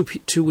takes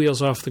two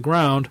wheels off the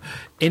ground,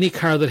 any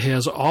car that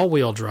has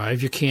all-wheel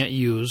drive, you can't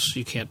use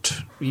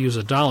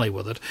a dolly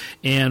with it.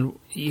 And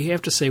you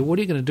have to say, what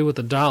are you going to do with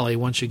the dolly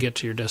once you get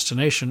to your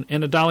destination?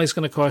 And a dolly is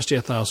going to cost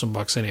you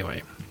 $1,000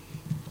 anyway.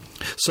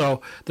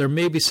 So there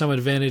may be some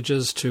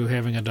advantages to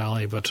having a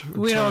dolly, but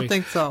we don't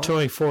think so.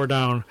 Towing 4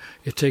 down,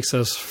 it takes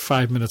us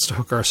 5 minutes to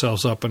hook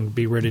ourselves up and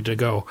be ready to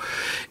go,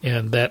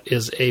 and that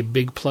is a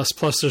big plus.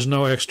 Plus, there's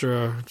no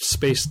extra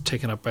space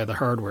taken up by the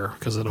hardware,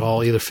 because it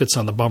all either fits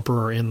on the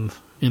bumper or in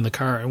the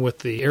car. And with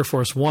the Air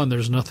Force One,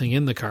 there's nothing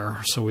in the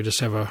car, so we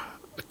just have a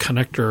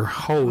connector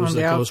hose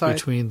that goes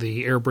between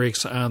the air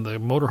brakes on the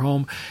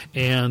motorhome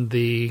and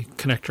the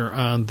connector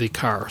on the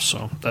car.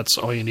 So that's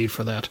all you need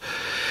for that.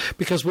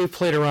 Because we've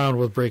played around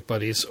with Brake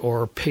Buddies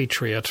or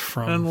Patriot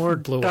from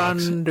Blue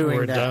Ox.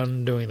 We're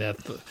done doing that.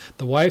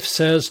 The wife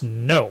says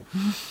no.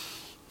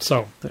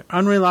 So they're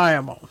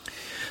unreliable.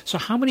 So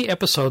how many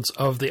episodes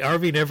of the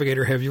RV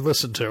Navigator have you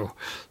listened to?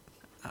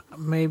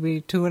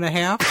 Maybe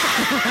 2.5.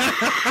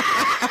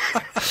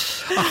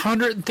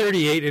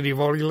 138, and you've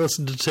only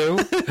listened to 2?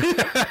 Well,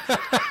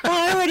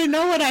 I already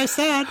know what I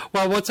said.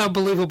 Well, what's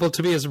unbelievable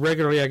to me is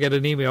regularly I get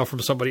an email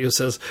from somebody who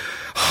says,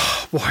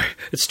 oh, boy,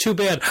 it's too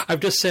bad. I've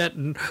just sat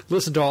and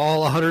listened to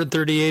all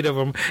 138 of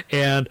them,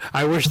 and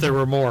I wish there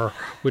were more,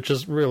 which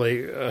is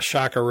really a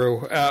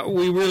shockaroo.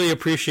 We really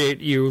appreciate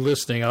you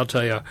listening, I'll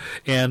tell you.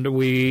 And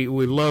we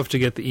love to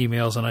get the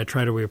emails, and I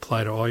try to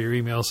reply to all your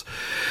emails.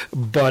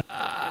 But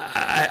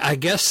I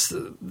guess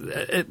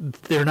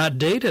they're not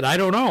dated. I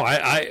don't know.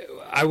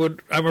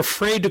 I'm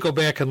afraid to go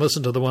back and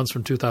listen to the ones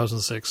from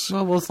 2006.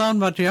 Well, we'll sound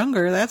much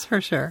younger, that's for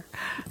sure.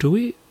 Do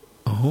we?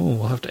 Oh,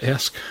 we'll have to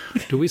ask.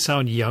 Do we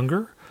sound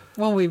younger?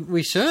 Well,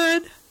 we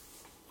should.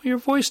 Well, your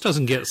voice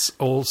doesn't get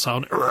old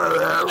sound.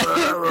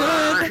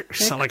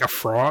 Sound like a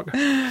frog.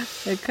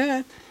 It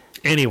could.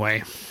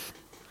 Anyway,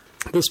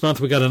 this month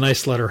we got a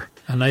nice letter.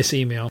 A nice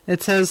email.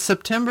 It says,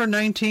 September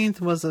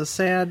 19th was a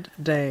sad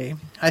day.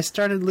 I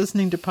started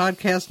listening to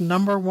podcast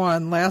number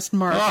 1 last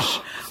March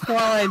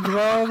while I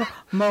drove,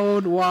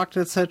 mowed, walked,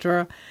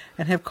 etc.,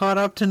 and have caught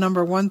up to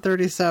number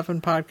 137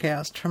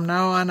 podcast. From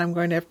now on, I'm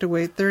going to have to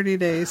wait 30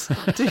 days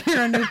to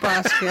hear a new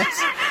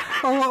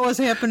podcast or what was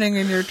happening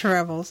in your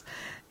travels.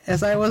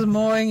 As I was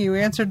mowing, you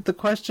answered the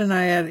question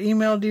I had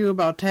emailed you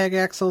about tag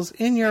axles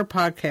in your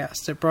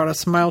podcast. It brought a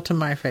smile to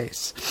my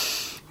face.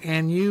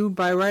 And you,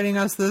 by writing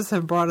us this,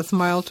 have brought a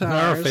smile to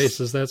our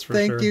faces, that's for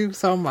sure. Thank you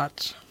so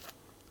much.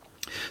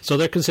 So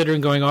they're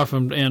considering going off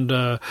and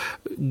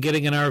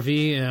getting an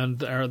RV, and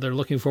they're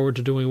looking forward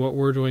to doing what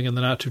we're doing in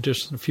the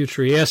not-too-distant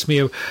future. He asked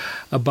me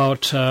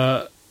about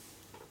the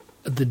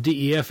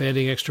DEF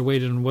adding extra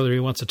weight and whether he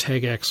wants a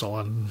tag axle,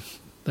 and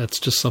that's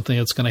just something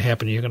that's going to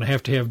happen. You're going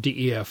to have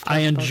DEF.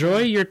 I enjoy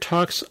your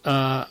talks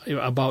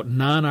about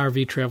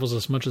non-RV travels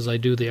as much as I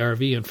do the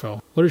RV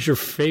info. What is your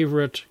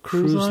favorite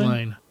cruise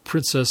line?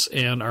 Princess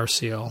and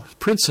RCL.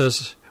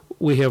 Princess,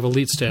 we have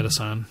elite status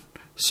on.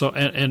 So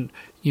and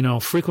you know,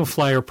 frequent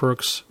flyer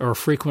perks or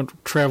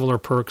frequent traveler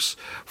perks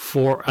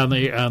on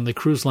the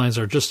cruise lines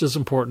are just as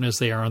important as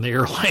they are on the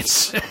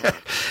airlines.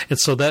 And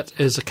so that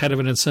is a kind of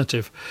an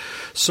incentive.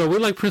 So we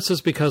like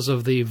Princess because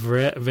of the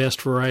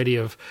vast variety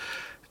of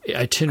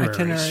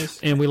itineraries.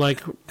 And we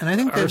like and I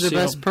think they're RCL. The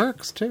best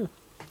perks too.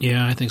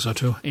 Yeah, I think so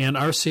too. And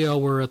RCL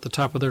were at the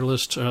top of their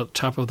list,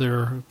 top of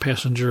their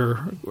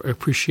passenger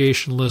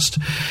appreciation list.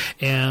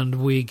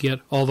 And we get,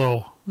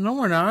 although... No,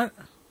 we're not.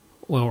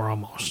 Well, we're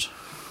almost.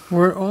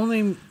 We're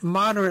only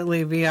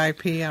moderately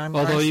VIP on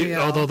RCL.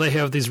 Although they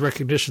have these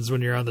recognitions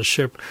when you're on the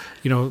ship.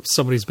 You know,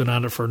 somebody's been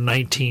on it for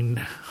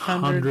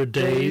 1,900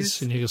 days.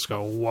 And you just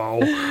go,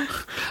 whoa.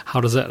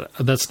 How does that...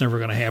 That's never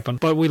going to happen.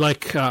 But we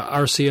like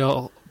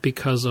RCL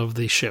because of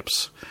the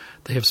ships.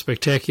 They have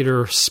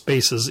spectacular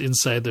spaces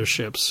inside their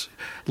ships,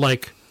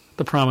 like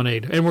the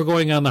Promenade. And we're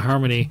going on the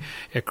Harmony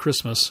at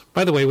Christmas,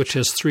 by the way, which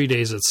has 3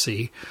 days at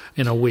sea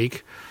in a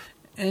week.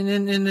 And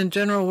in a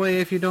general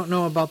way, if you don't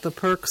know about the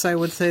perks, I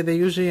would say they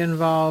usually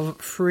involve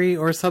free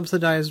or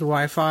subsidized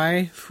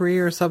Wi-Fi, free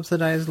or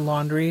subsidized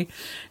laundry,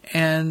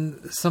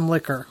 and some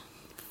liquor.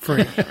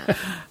 Free.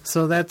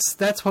 So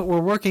that's what we're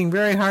working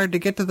very hard to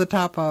get to the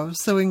top of,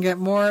 so we can get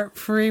more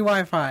free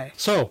Wi-Fi.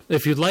 So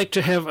if you'd like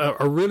to have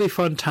a really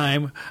fun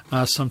time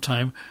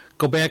sometime,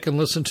 go back and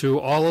listen to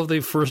all of the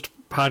first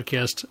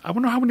podcast. I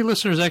wonder how many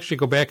listeners actually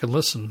go back and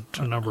listen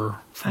to a number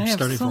from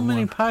starting from one.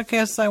 I have so many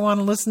podcasts I want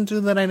to listen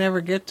to that I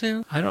never get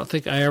to. I don't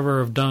think I ever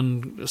have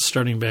done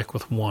starting back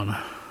with one.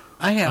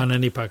 I have. On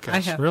any podcast. I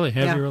have. Really?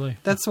 Have you really?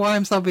 That's why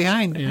I'm so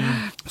behind.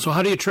 Yeah. So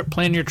how do you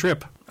plan your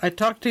trip? I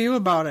talk to you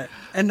about it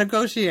and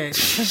negotiate.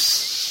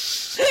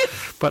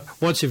 But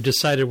once you've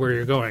decided where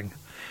you're going,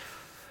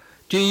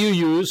 do you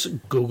use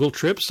Google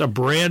Trips, a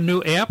brand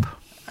new app?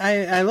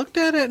 I looked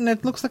at it, and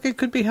it looks like it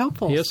could be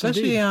helpful, yes,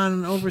 especially indeed.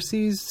 On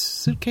overseas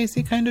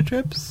suitcasey kind of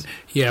trips.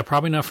 Yeah,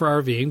 probably not for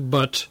RVing,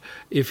 but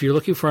if you're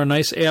looking for a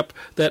nice app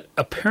that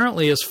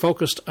apparently is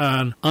focused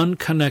on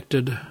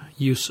unconnected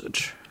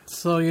usage.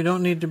 So you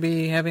don't need to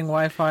be having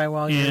Wi-Fi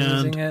while you're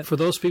using it. And for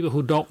those people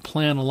who don't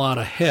plan a lot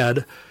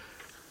ahead,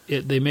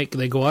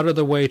 they go out of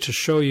their way to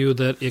show you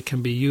that it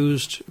can be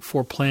used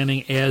for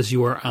planning as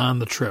you are on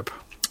the trip.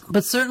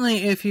 But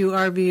certainly if you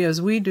RV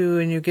as we do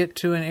and you get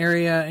to an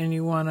area and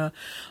you want to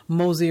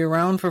mosey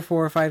around for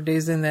 4 or 5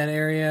 days in that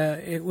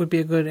area, it would be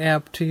a good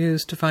app to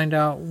use to find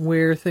out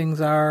where things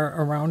are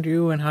around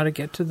you and how to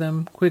get to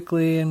them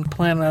quickly and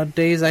plan a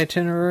day's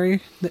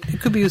itinerary.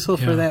 It could be useful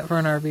for that for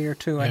an RV or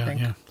two, I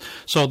think. Yeah.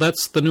 So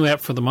that's the new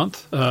app for the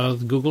month,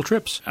 Google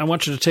Trips. I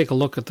want you to take a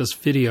look at this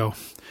video.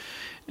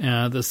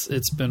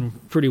 It's been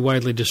pretty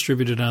widely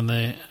distributed on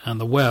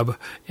the web,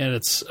 and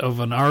it's of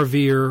an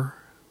RVer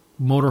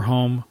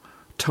motorhome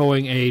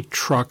towing a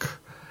truck,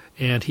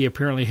 and he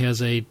apparently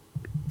has a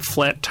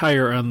flat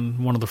tire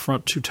on one of the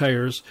front 2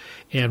 tires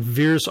and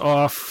veers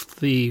off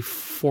the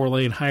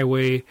 4-lane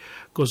highway,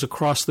 goes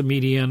across the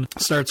median,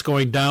 starts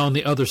going down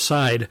the other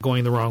side,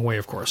 going the wrong way,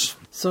 of course.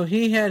 So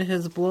he had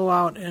his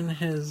blowout in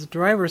his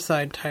driver's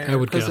side tire. I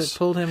would guess. Because it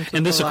pulled him to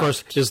And this, of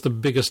course, is the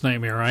biggest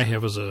nightmare I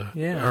have as a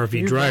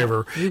RV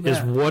driver, is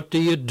what do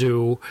you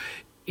do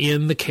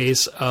in the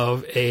case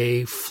of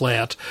a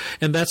flat?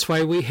 And that's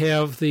why we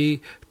have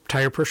the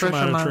tire pressure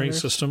monitoring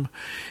system,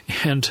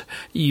 and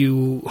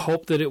you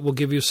hope that it will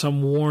give you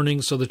some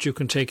warning so that you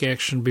can take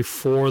action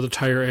before the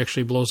tire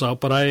actually blows out.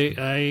 But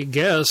I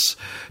guess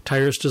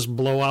tires just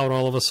blow out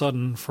all of a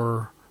sudden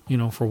for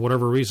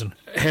whatever reason.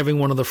 Having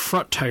one of the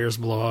front tires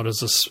blow out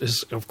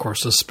is of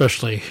course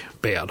especially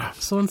bad.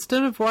 So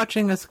instead of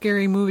watching a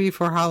scary movie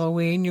for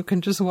Halloween, you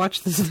can just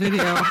watch this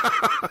video.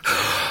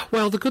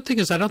 Well, the good thing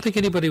is I don't think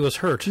anybody was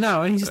hurt.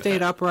 No, and he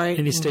stayed upright.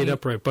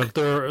 But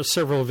there are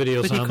several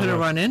videos. But he could have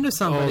run into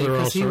somebody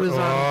because he was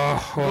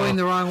going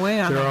the wrong way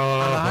on the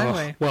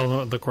highway.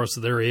 Well, of course,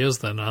 there he is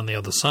then on the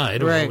other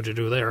side. Right. What would you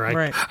do there?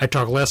 I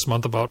talked last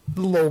month about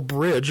the low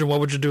bridge, and what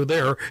would you do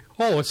there?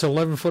 Oh, it's an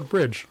 11-foot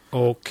bridge.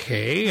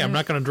 Okay, I'm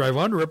not going to drive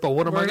under it, but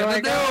what am I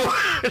going to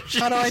do?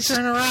 How do I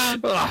turn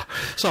around?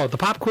 So, the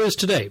pop quiz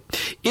today.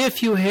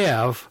 If you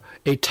have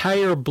a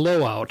tire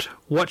blowout,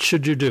 what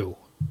should you do?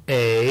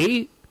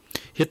 A,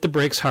 hit the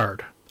brakes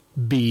hard.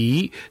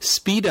 B,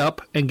 speed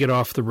up and get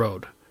off the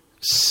road.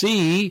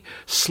 C,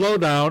 slow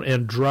down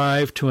and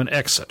drive to an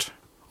exit.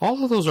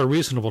 All of those are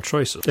reasonable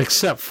choices,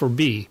 except for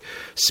B,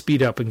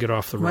 speed up and get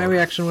off the road. My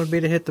reaction would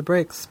be to hit the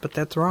brakes, but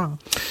that's wrong.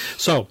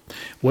 So,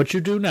 what you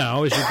do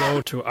now is you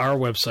go to our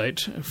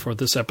website for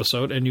this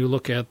episode, and you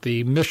look at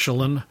the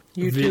Michelin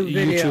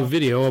YouTube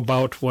video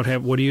about what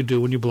do you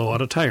do when you blow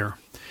out a tire.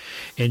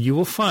 And you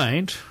will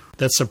find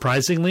that,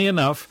 surprisingly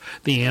enough,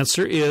 the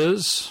answer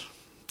is...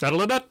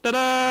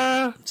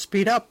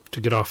 Speed up to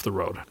get off the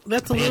road.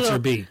 Answer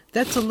B.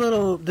 That's a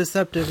little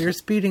deceptive. You're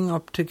speeding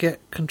up to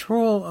get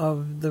control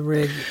of the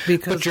rig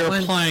but you're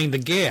applying the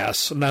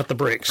gas, not the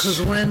brakes.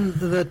 Because when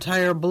the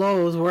tire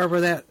blows, wherever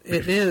it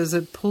is,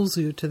 it pulls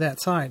you to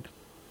that side.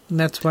 And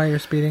that's why you're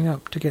speeding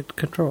up, to get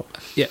control.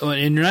 Yeah,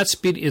 and you're not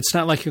speeding. It's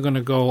not like you're going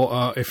to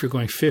go, if you're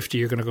going 50,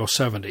 you're going to go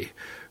 70.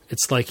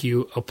 It's like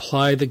you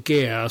apply the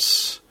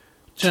gas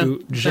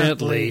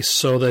gently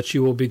so that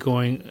you will be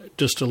going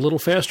just a little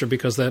faster,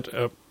 because that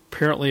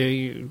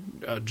apparently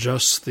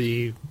adjusts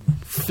the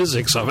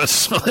physics of it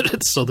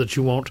so that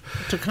you won't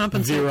to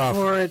compensate veer off.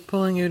 For it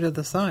pulling you to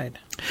the side.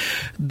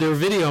 Their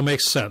video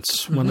makes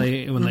sense when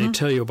they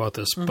tell you about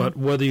this, but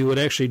whether you would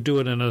actually do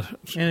it in an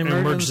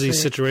emergency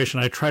situation,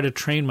 I try to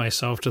train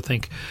myself to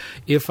think,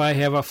 if I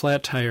have a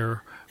flat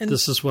tire,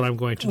 this is what I'm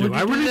going to do.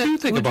 I really do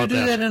think about that. Would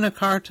you do that in a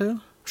car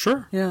too?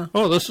 Sure. Yeah.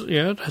 Oh,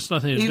 it has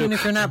nothing to do. Even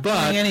if you're not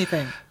pulling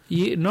anything.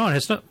 No, it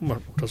has not. Well,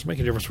 it doesn't make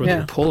a difference whether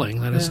you're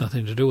pulling. That has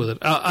nothing to do with it.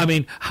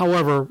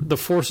 However, the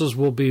forces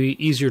will be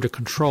easier to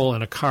control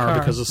in a car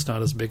because it's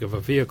not as big of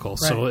a vehicle.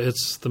 Right. So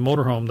it's the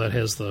motorhome that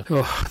has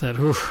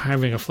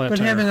having a flat tire.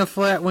 But having a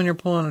flat when you're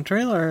pulling a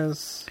trailer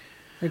is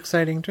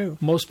exciting too.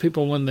 Most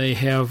people, when they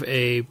have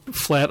a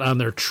flat on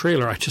their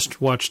trailer, I just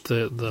watched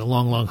the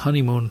Long, Long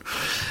Honeymoon,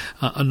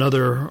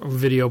 another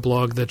video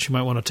blog that you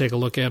might want to take a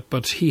look at,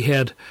 but he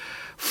had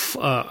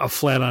a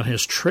flat on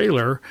his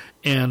trailer,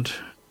 and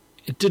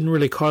it didn't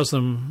really cause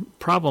them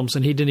problems,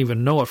 and he didn't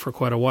even know it for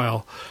quite a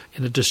while,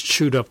 and it just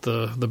chewed up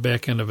the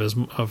back end of his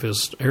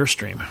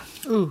Airstream.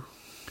 Ooh.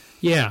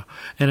 Yeah,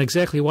 and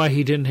exactly why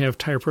he didn't have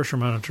tire pressure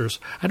monitors.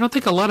 I don't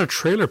think a lot of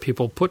trailer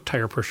people put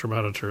tire pressure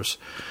monitors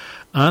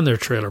on their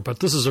trailer, but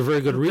this is a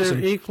very good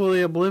reason. They're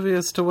equally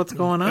oblivious to what's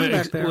going on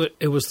back there.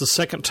 It was the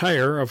second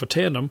tire of a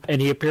tandem,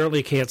 and he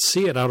apparently can't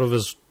see it out of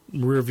his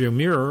rearview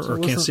mirror, or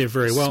can't see it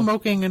very well.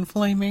 Smoking and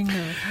flaming?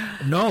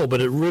 No, but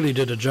it really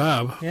did a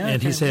job. Yeah,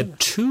 and he's had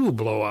 2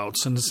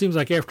 blowouts, and it seems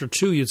like after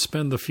 2 you'd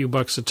spend the few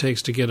bucks it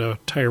takes to get a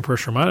tire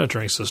pressure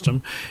monitoring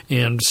system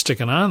and stick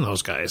it on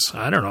those guys.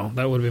 I don't know.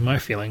 That would be my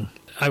feeling.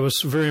 I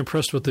was very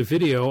impressed with the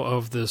video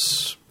of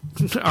this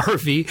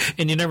RV,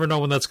 and you never know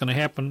when that's going to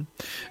happen.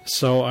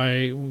 So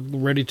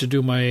I'm ready to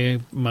do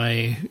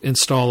my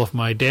install of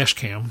my dash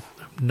cam.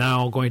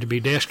 Now going to be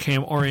dash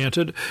cam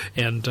oriented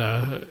and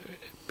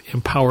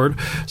empowered,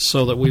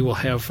 so that we will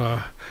have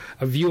a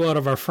view out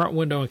of our front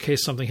window in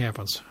case something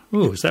happens.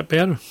 Ooh, is that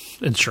bad?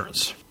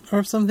 Insurance. Or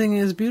if something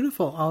is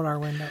beautiful out our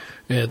window.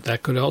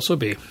 That could also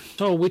be.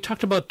 So we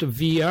talked about the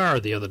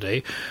VR the other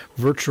day,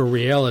 virtual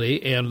reality,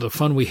 and the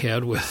fun we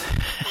had with...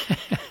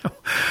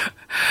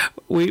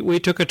 We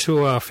took it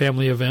to a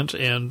family event,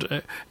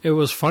 and it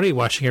was funny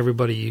watching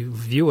everybody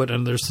view it,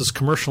 and there's this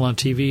commercial on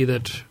TV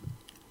that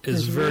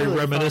is very really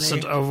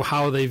reminiscent of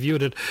how they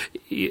viewed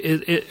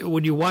it.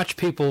 When you watch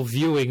people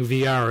viewing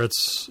VR,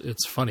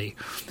 it's funny.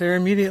 They're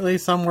immediately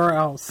somewhere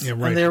else. Yeah,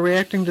 right. And they're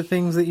reacting to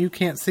things that you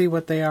can't see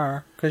what they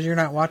are, because you're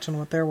not watching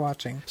what they're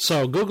watching.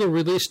 So Google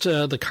released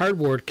the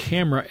Cardboard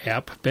Camera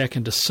app back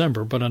in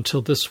December, but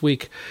until this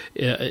week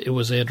it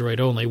was Android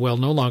only. Well,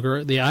 no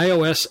longer. The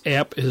iOS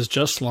app is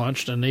just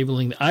launched,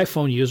 enabling the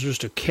iPhone users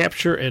to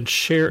capture and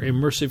share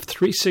immersive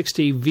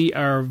 360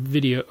 VR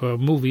video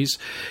movies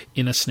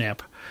in a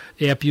snap.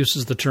 The app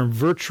uses the term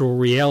virtual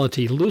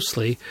reality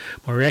loosely.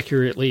 More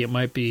accurately, it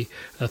might be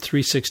a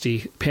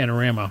 360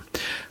 panorama.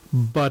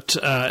 But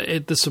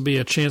this will be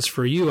a chance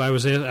for you. I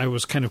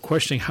was kind of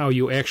questioning how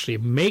you actually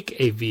make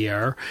a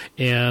VR,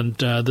 and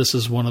this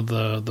is one of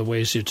the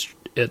ways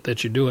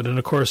that you do it. And,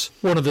 of course,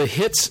 one of the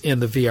hits in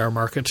the VR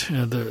market,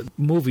 the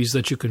movies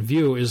that you can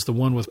view, is the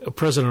one with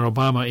President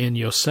Obama in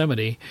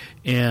Yosemite.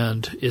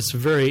 And it's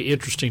very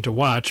interesting to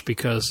watch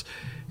because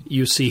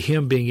you see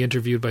him being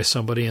interviewed by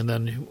somebody, and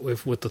then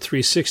with the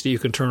 360, you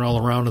can turn all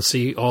around and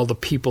see all the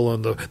people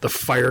and the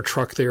fire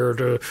truck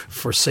there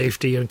for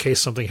safety in case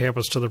something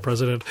happens to the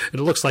president. It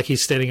looks like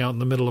he's standing out in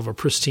the middle of a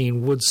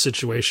pristine woods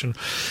situation,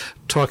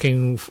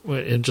 talking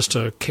in just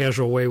a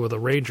casual way with a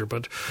ranger,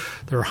 but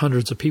there are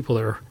hundreds of people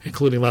there,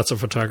 including lots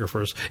of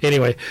photographers.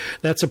 Anyway,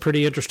 that's a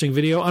pretty interesting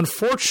video.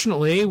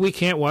 Unfortunately, we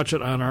can't watch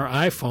it on our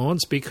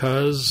iPhones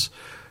because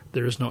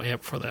there is no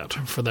app for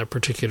that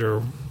particular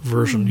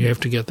version. You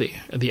have to get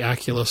the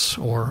Oculus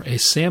or a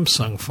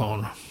Samsung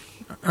phone.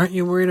 Aren't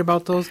you worried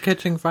about those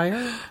catching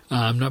fire?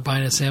 I'm not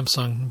buying a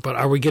Samsung, but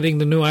are we getting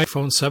the new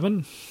iPhone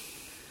 7?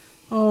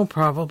 Oh,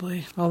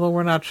 probably. Although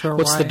we're not sure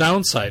What's why. the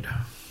downside?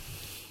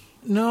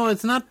 No,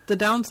 it's not the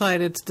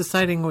downside. It's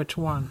deciding which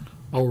one.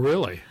 Oh,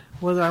 really?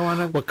 Whether I want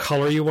to... What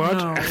color you want?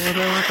 No,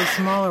 whether I want the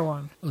smaller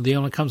one. The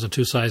only comes in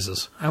two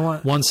sizes. I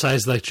want... One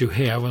size that you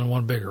have and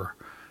one bigger.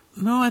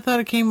 No, I thought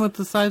it came with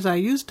the size I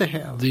used to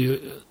have.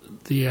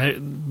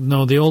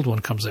 No, the old one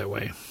comes that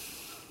way.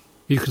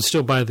 You can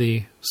still buy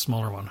the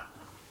smaller one.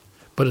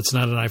 But it's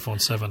not an iPhone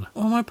 7.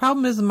 Well, my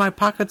problem is my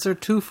pockets are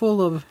too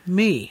full of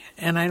me,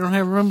 and I don't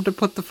have room to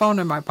put the phone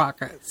in my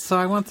pocket. So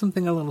I want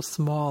something a little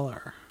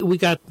smaller. We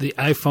got the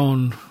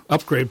iPhone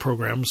upgrade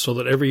program so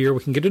that every year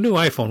we can get a new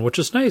iPhone, which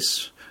is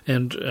nice.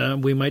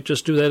 And we might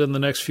just do that in the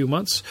next few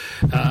months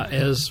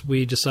as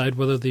we decide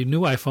whether the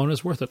new iPhone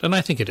is worth it. And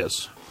I think it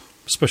is,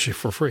 especially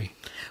for free.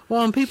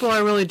 Well, and people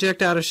are really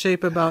jacked out of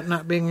shape about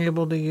not being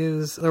able to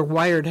use their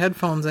wired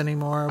headphones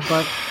anymore,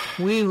 but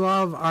we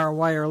love our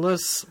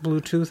wireless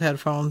Bluetooth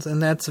headphones, and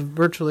that's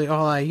virtually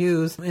all I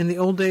use. In the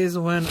old days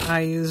when I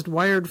used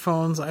wired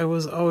phones, I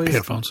was always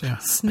headphones, yeah.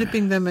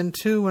 snipping them in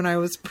two when I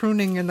was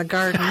pruning in the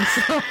garden,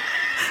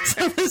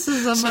 so this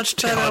is a much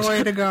better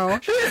way to go.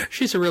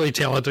 She's a really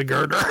talented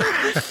gardener.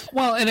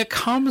 Well, and it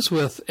comes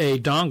with a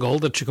dongle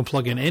that you can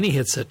plug in any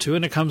headset to,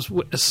 and it comes,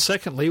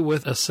 secondly,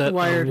 with a set of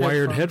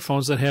wired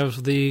headphones that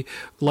have the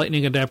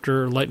lightning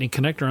adapter, lightning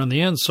connector on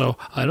the end, so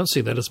I don't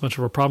see that as much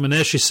of a problem. And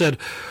as she said,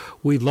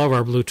 we love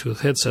our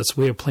Bluetooth headsets.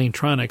 We have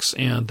Plantronics,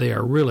 and they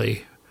are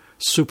really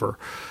super,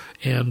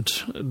 and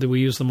we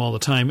use them all the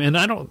time. And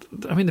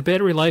the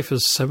battery life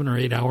is 7 or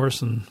 8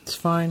 hours, and it's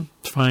fine.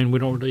 It's fine. We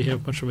don't really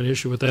have much of an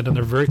issue with that, and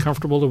they're very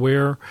comfortable to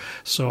wear,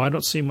 so I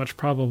don't see much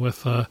problem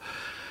with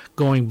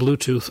going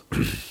Bluetooth.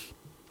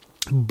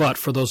 But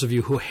for those of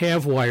you who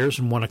have wires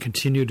and want to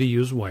continue to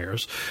use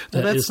wires,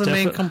 that's the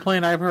main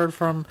complaint I've heard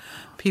from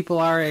people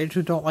our age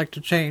who don't like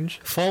to change.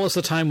 Fall is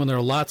the time when there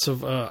are lots of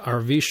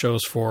RV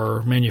shows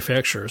for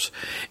manufacturers,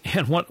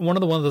 and one of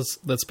the ones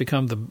that's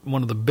become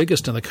one of the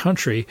biggest in the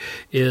country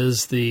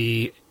is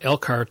the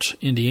Elkhart,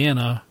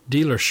 Indiana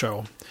dealer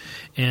show.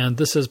 And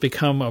this has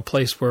become a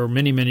place where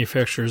many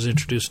manufacturers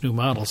introduce new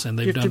models, and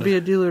they've done. You have to be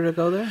a dealer to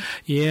go there?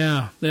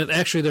 Yeah,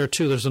 actually there are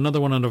two. There's another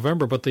one in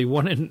November, but the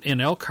one in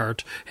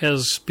Elkhart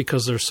has,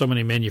 because there's so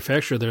many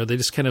manufacturers there, they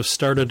just kind of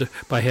started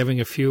by having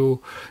a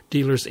few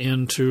dealers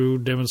in to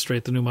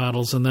demonstrate the new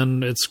models, and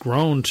then it's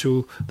grown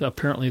to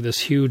apparently this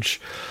huge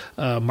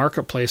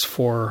marketplace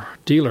for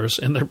dealers,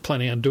 and they're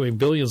planning on doing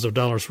billions of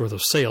dollars worth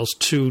of sales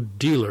to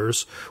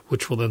dealers,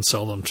 which will then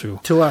sell them to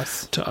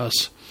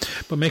us.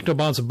 But make no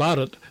bounds about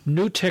it,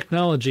 new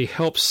technology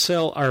helps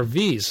sell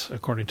RVs,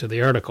 according to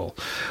the article.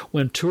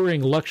 When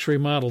touring luxury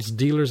models,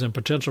 dealers and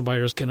potential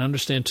buyers can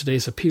understand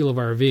today's appeal of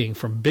RVing,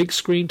 from big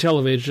screen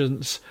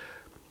televisions,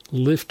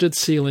 lifted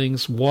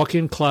ceilings,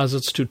 walk-in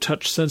closets to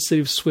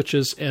touch-sensitive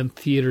switches and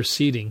theater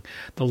seating.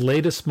 The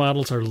latest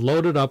models are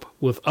loaded up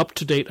with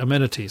up-to-date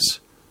amenities,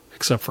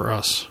 except for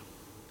us.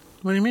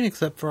 What do you mean,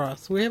 except for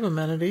us? We have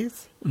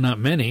amenities. Not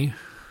many.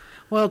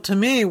 Well, to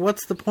me,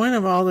 what's the point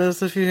of all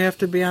this if you have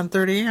to be on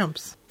 30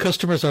 amps?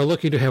 Customers are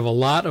looking to have a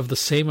lot of the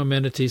same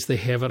amenities they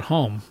have at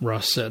home,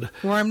 Ross said.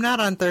 Well, I'm not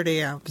on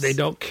 30 amps. They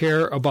don't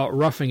care about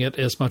roughing it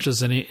as much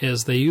as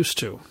they used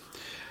to.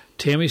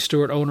 Tammy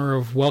Stewart, owner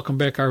of Welcome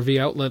Back RV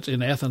Outlet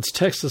in Athens,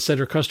 Texas, said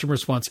her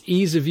customers want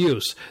ease of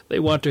use. They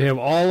want to have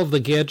all of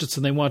the gadgets,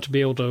 and they want to be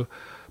able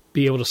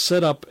to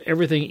set up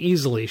everything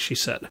easily, she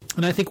said.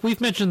 And I think we've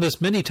mentioned this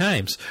many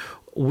times.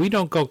 We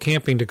don't go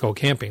camping to go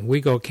camping.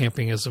 We go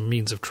camping as a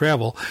means of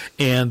travel,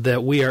 and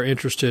that we are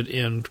interested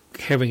in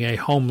having a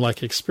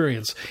home-like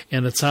experience.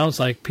 And it sounds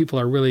like people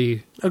are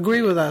really...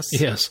 agree with us.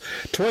 Yes.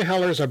 Toy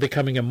haulers are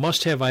becoming a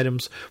must-have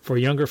items for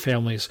younger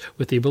families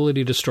with the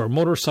ability to store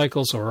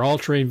motorcycles or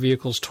all-terrain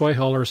vehicles. Toy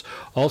haulers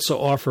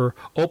also offer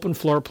open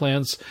floor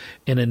plans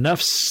and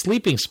enough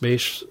sleeping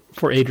space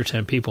for 8 or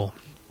 10 people.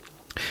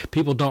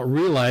 People don't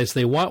realize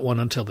they want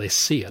one until they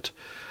see it.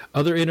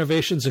 Other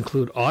innovations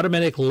include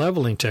automatic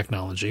leveling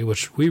technology,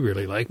 which we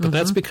really like, but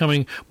that's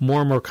becoming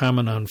more and more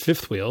common on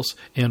fifth wheels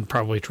and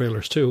probably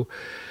trailers too.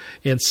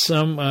 And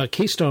some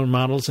Keystone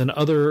models and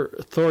other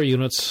Thor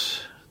units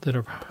that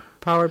are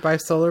powered by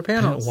solar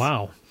panels.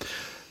 Wow.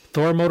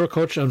 Thor Motor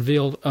Coach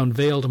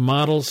unveiled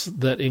models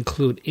that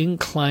include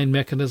incline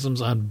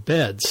mechanisms on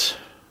beds.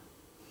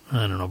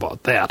 I don't know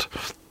about that.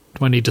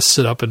 Do I need to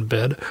sit up in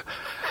bed?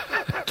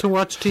 To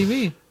watch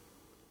TV.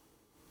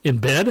 In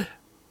bed?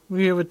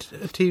 You have a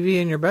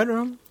TV in your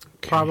bedroom,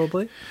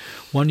 probably.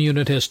 One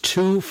unit has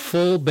 2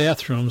 full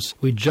bathrooms.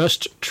 We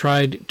just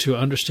tried to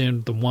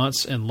understand the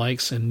wants and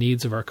likes and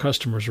needs of our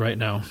customers right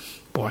now.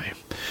 Boy.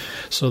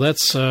 So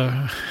that's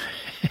an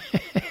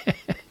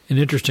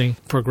interesting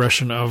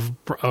progression of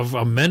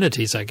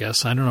amenities, I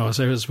guess. I don't know,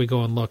 as we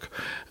go and look.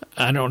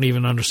 I don't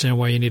even understand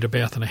why you need a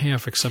bath and a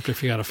half, except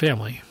if you got a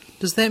family.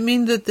 Does that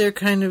mean that they're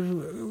kind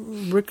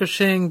of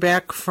ricocheting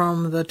back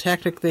from the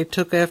tactic they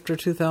took after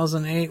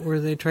 2008 where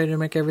they tried to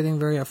make everything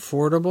very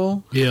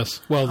affordable? Yes.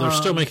 Well, they're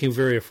still making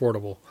very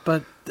affordable.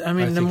 But, I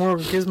mean, the more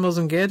gizmos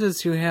and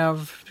gadgets you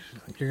have,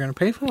 you're going to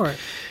pay for it.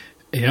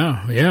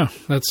 Yeah,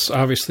 that's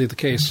obviously the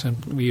case.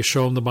 And you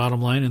show them the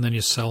bottom line, and then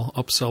you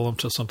upsell them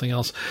to something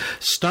else.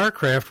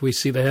 StarCraft, we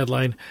see the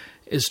headline,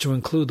 is to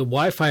include the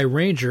Wi-Fi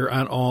Ranger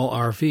on all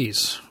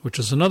RVs, which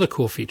is another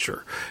cool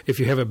feature. If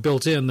you have it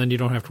built in, then you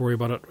don't have to worry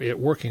about it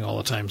working all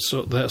the time.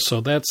 So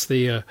that's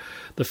the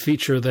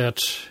feature that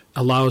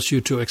allows you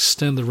to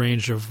extend the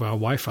range of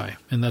Wi-Fi,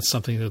 and that's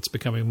something that's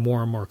becoming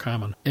more and more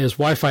common. As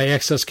Wi-Fi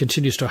access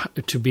continues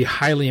to be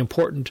highly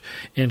important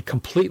and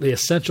completely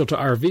essential to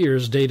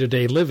RVers'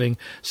 day-to-day living,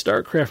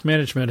 StarCraft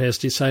Management has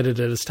decided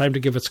that it's time to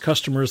give its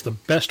customers the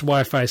best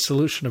Wi-Fi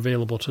solution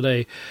available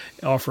today,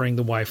 offering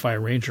the Wi-Fi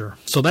Ranger.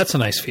 So that's a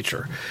nice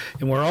feature.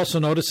 And we're also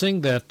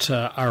noticing that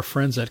our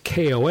friends at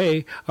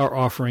KOA are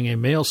offering a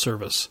mail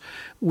service.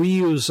 We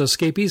use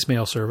Escapee's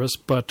mail service,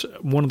 but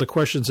one of the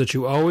questions that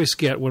you always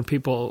get when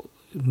people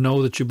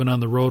know that you've been on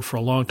the road for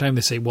a long time,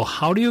 they say, well,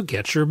 how do you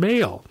get your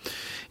mail?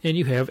 And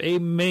you have a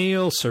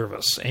mail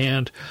service.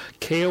 And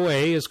KOA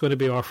is going to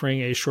be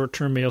offering a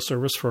short-term mail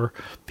service for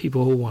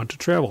people who want to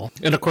travel.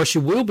 And, of course,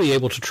 you will be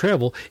able to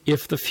travel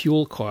if the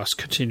fuel costs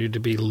continue to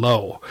be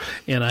low.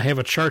 And I have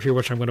a chart here,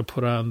 which I'm going to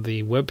put on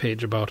the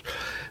webpage, about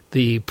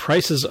the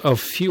prices of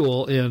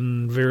fuel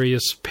in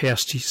various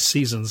past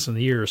seasons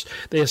and years.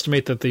 They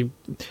estimate that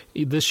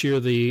this year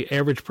the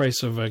average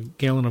price of a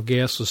gallon of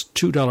gas was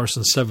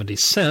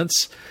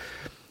 $2.70,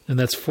 and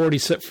that's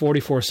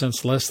 44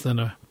 cents less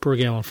than per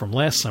gallon from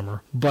last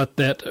summer. But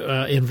that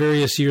in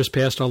various years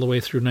past, all the way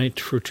through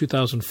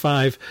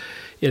 2005,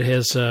 it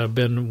has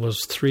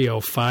was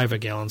 $3.05 a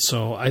gallon.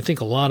 So I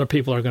think a lot of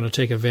people are going to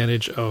take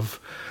advantage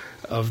of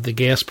the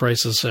gas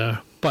prices.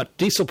 But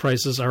diesel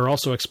prices are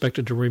also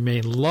expected to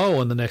remain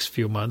low in the next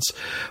few months.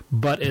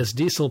 But as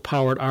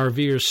diesel-powered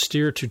RVers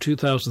steer to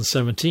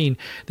 2017,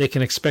 they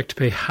can expect to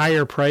pay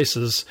higher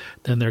prices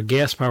than their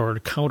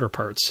gas-powered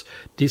counterparts.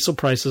 Diesel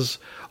prices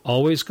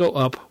always go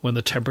up when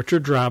the temperature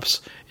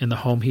drops and the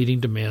home heating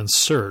demands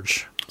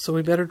surge. So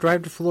we better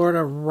drive to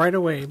Florida right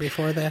away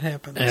before that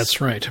happens. That's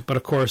right. But,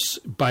 of course,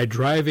 by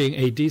driving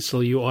a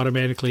diesel, you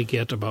automatically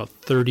get about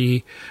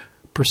 30%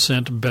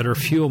 better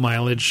fuel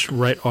mileage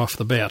right off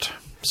the bat.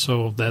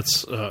 So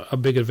that's a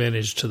big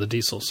advantage to the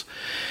diesels.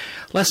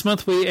 Last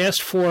month we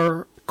asked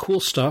for cool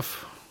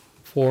stuff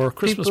for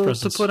Christmas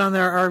presents. To put on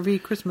their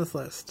RV Christmas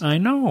list. I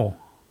know.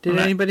 Did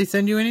anybody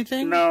send you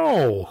anything?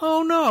 No.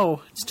 Oh,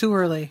 no. It's too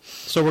early.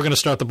 So we're going to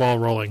start the ball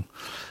rolling.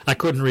 I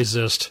couldn't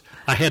resist.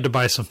 I had to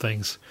buy some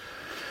things.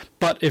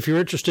 But if you're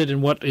interested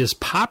in what is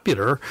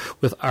popular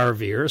with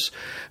RVers,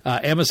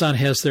 Amazon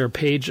has their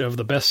page of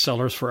the best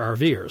sellers for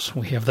RVers.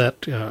 We have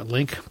that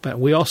link. But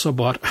we also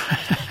bought...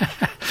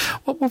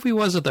 What movie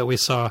was it that we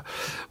saw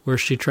where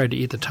she tried to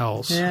eat the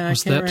towels? Yeah, I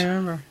can't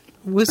remember.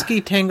 Whiskey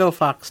Tango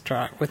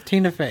Foxtrot with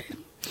Tina Fey.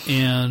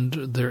 And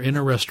they're in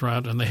a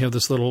restaurant, and they have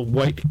this little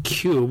white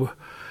cube.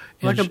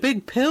 Like a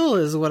big pill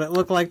is what it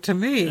looked like to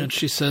me. And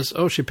she says,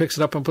 she picks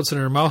it up and puts it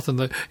in her mouth,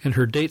 and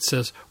her date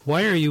says,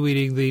 why are you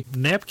eating the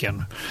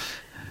napkin?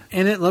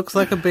 And it looks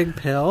like a big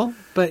pill,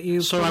 but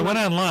I went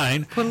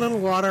online. Put a little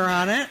water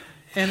on it,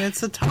 and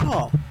it's a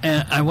towel.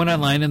 And I went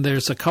online, and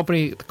there's a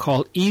company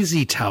called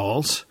Easy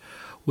Towels,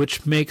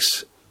 which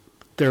makes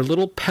their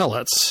little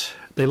pellets.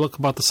 They look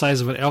about the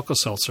size of an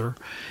Alka-Seltzer,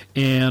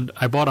 and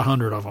I bought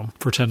 100 of them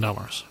for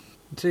 $10.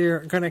 So you're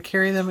going to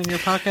carry them in your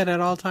pocket at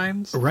all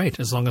times? Right,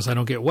 as long as I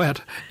don't get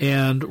wet.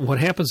 And what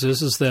happens is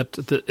that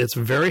it's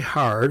very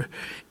hard,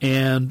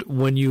 and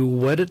when you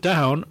wet it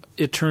down,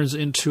 it turns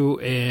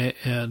into a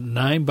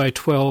 9 by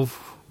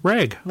 12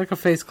 rag. Like a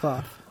face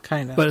cloth,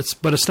 kind of.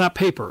 But it's not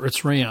paper,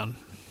 it's rayon.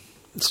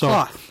 It's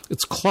cloth.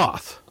 It's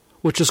cloth,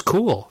 which is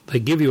cool. They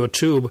give you a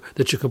tube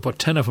that you can put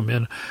 10 of them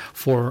in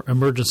for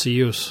emergency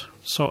use.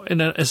 So in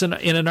an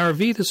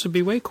RV, this would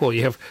be way cool.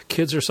 You have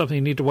kids or something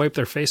you need to wipe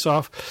their face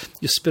off.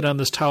 You spit on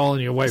this towel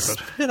and you wipe it.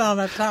 Spit on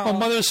a towel. Well,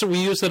 mothers, we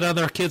use it on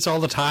our kids all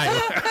the time.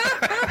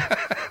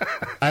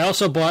 I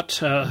also bought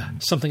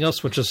something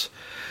else which has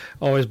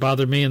always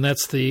bothered me, and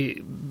that's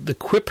the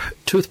Quip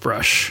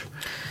toothbrush.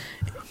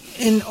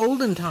 In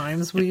olden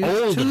times, we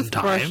used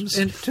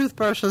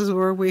toothbrushes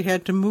where we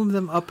had to move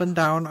them up and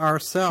down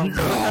ourselves with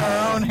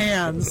our own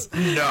hands.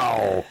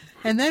 No.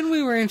 And then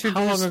we were introduced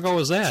How long ago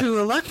was that? To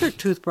electric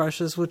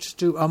toothbrushes, which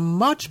do a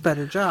much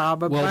better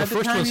job. But by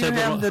the time you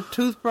have the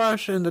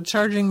toothbrush and the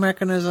charging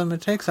mechanism, it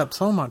takes up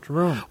so much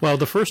room. Well,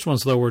 the first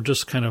ones, though, were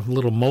just kind of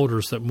little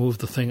motors that move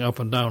the thing up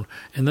and down.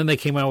 And then they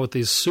came out with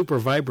these super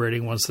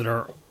vibrating ones that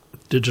are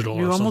digital or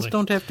something. You almost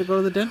don't have to go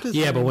to the dentist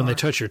anymore. But when they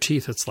touch your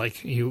teeth, it's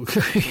like you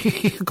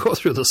go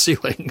through the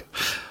ceiling.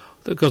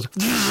 It goes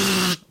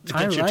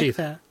against your teeth.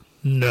 That.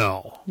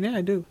 No. Yeah,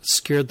 I do. It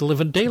scared the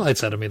living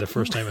daylights out of me the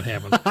first time it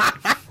happened.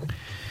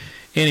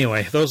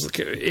 Anyway,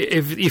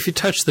 if you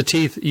touch the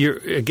teeth, you're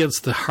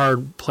against the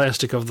hard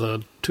plastic of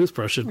the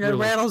toothbrush. It really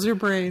rattles your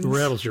brain.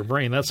 Rattles your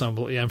brain. That's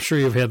unbelievable. I'm sure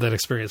you've had that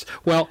experience.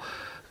 Well,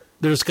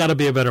 there's got to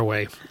be a better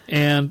way.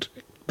 And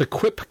the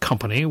Quip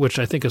Company, which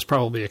I think is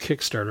probably a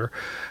Kickstarter,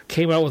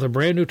 came out with a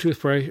brand new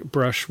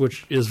toothbrush,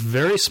 which is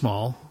very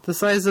small. The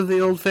size of the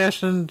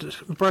old-fashioned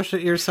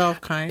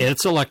brush-it-yourself kind.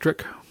 It's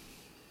electric.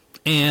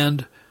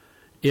 And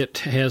it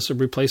has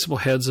replaceable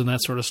heads and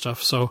that sort of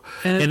stuff. So,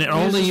 and it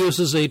only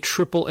uses a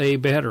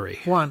AAA battery.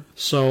 One.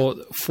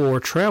 So for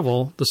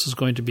travel, this is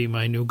going to be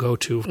my new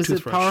go-to toothbrush. Is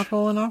it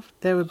powerful enough?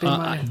 That would be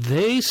mine.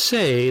 They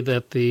say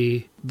that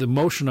the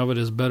motion of it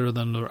is better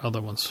than the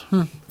other ones.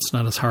 It's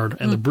not as hard.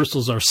 And the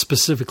bristles are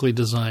specifically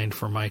designed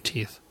for my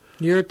teeth.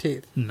 Your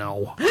teeth?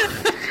 No.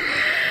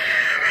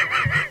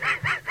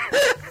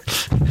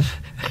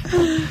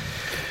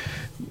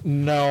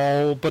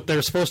 No, but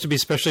they're supposed to be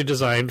specially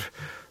designed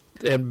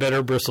and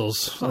better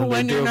bristles. Well,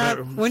 when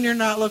you're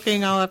not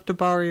looking, I'll have to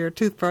borrow your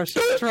toothbrush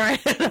to try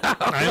it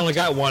out. I only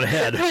got one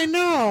head. I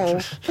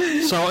know.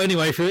 So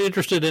anyway, if you're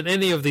interested in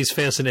any of these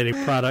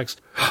fascinating products,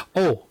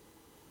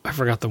 I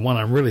forgot the one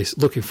I'm really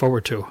looking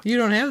forward to. You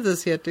don't have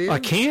this yet, do you? I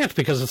can't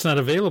because it's not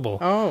available.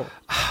 Oh.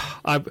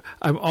 I'm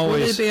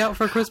always. Will they be out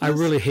for Christmas? I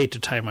really hate to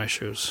tie my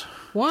shoes.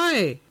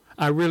 Why?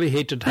 I really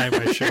hate to tie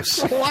my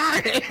shoes.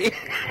 Why?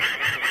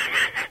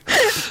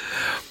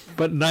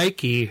 But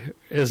Nike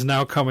is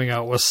now coming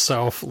out with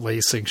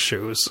self-lacing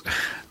shoes.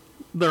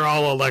 They're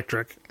all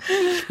electric.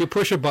 You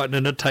push a button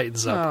and it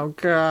tightens up. Oh,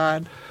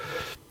 God.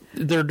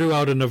 They're due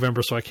out in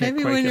November, so I can't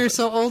Maybe quite when you're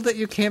so old that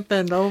you can't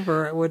bend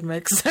over, it would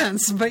make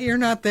sense, but you're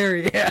not there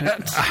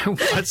yet. I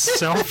want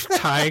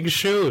self-tying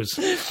shoes.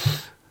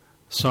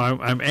 So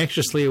I'm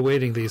anxiously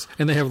awaiting these.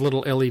 And they have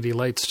little LED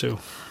lights, too.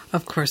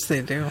 Of course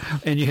they do.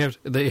 And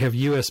they have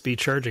USB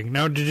charging.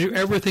 Now, did you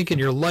ever think in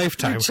your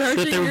lifetime that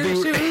there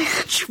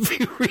would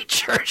be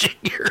recharging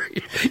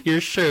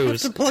your shoes? I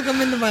have to plug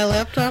them into my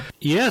laptop?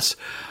 Yes.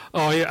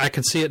 Oh, yeah, I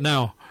can see it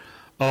now.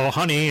 Oh,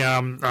 honey,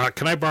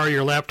 can I borrow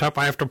your laptop?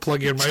 I have to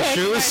plug in my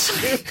shoes.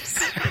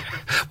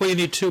 Well, you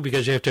need two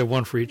because you have to have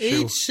one for each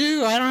shoe. Each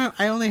shoe?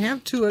 I only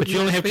have two. But you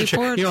only have to.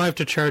 You don't have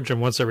to charge them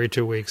once every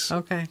 2 weeks.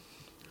 Okay.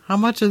 How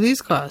much do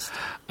these cost?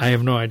 I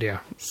have no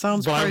idea.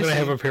 Sounds pricey. I'm going to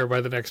have a pair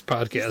by the next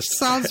podcast.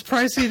 Sounds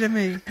pricey to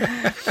me.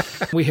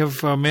 We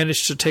have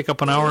managed to take up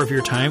an hour of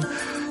your time.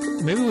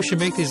 Maybe we should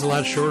make these a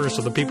lot shorter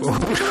so the people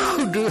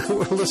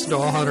who listen to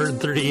all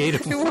 138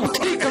 of them. It won't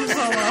take them so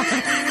long.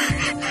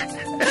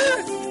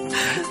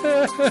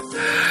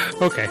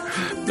 Okay.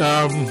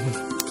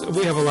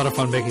 We have a lot of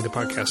fun making the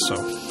podcast, so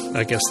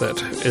I guess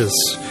that's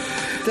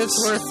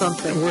worth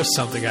something. Worth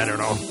something, I don't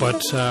know.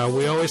 But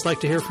we always like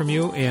to hear from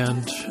you,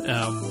 and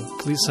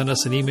please send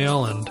us an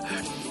email and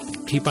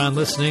keep on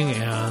listening.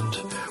 And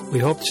we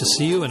hope to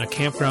see you in a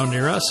campground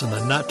near us in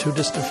the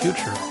not-too-distant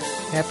future.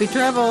 Happy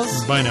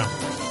travels. Bye now.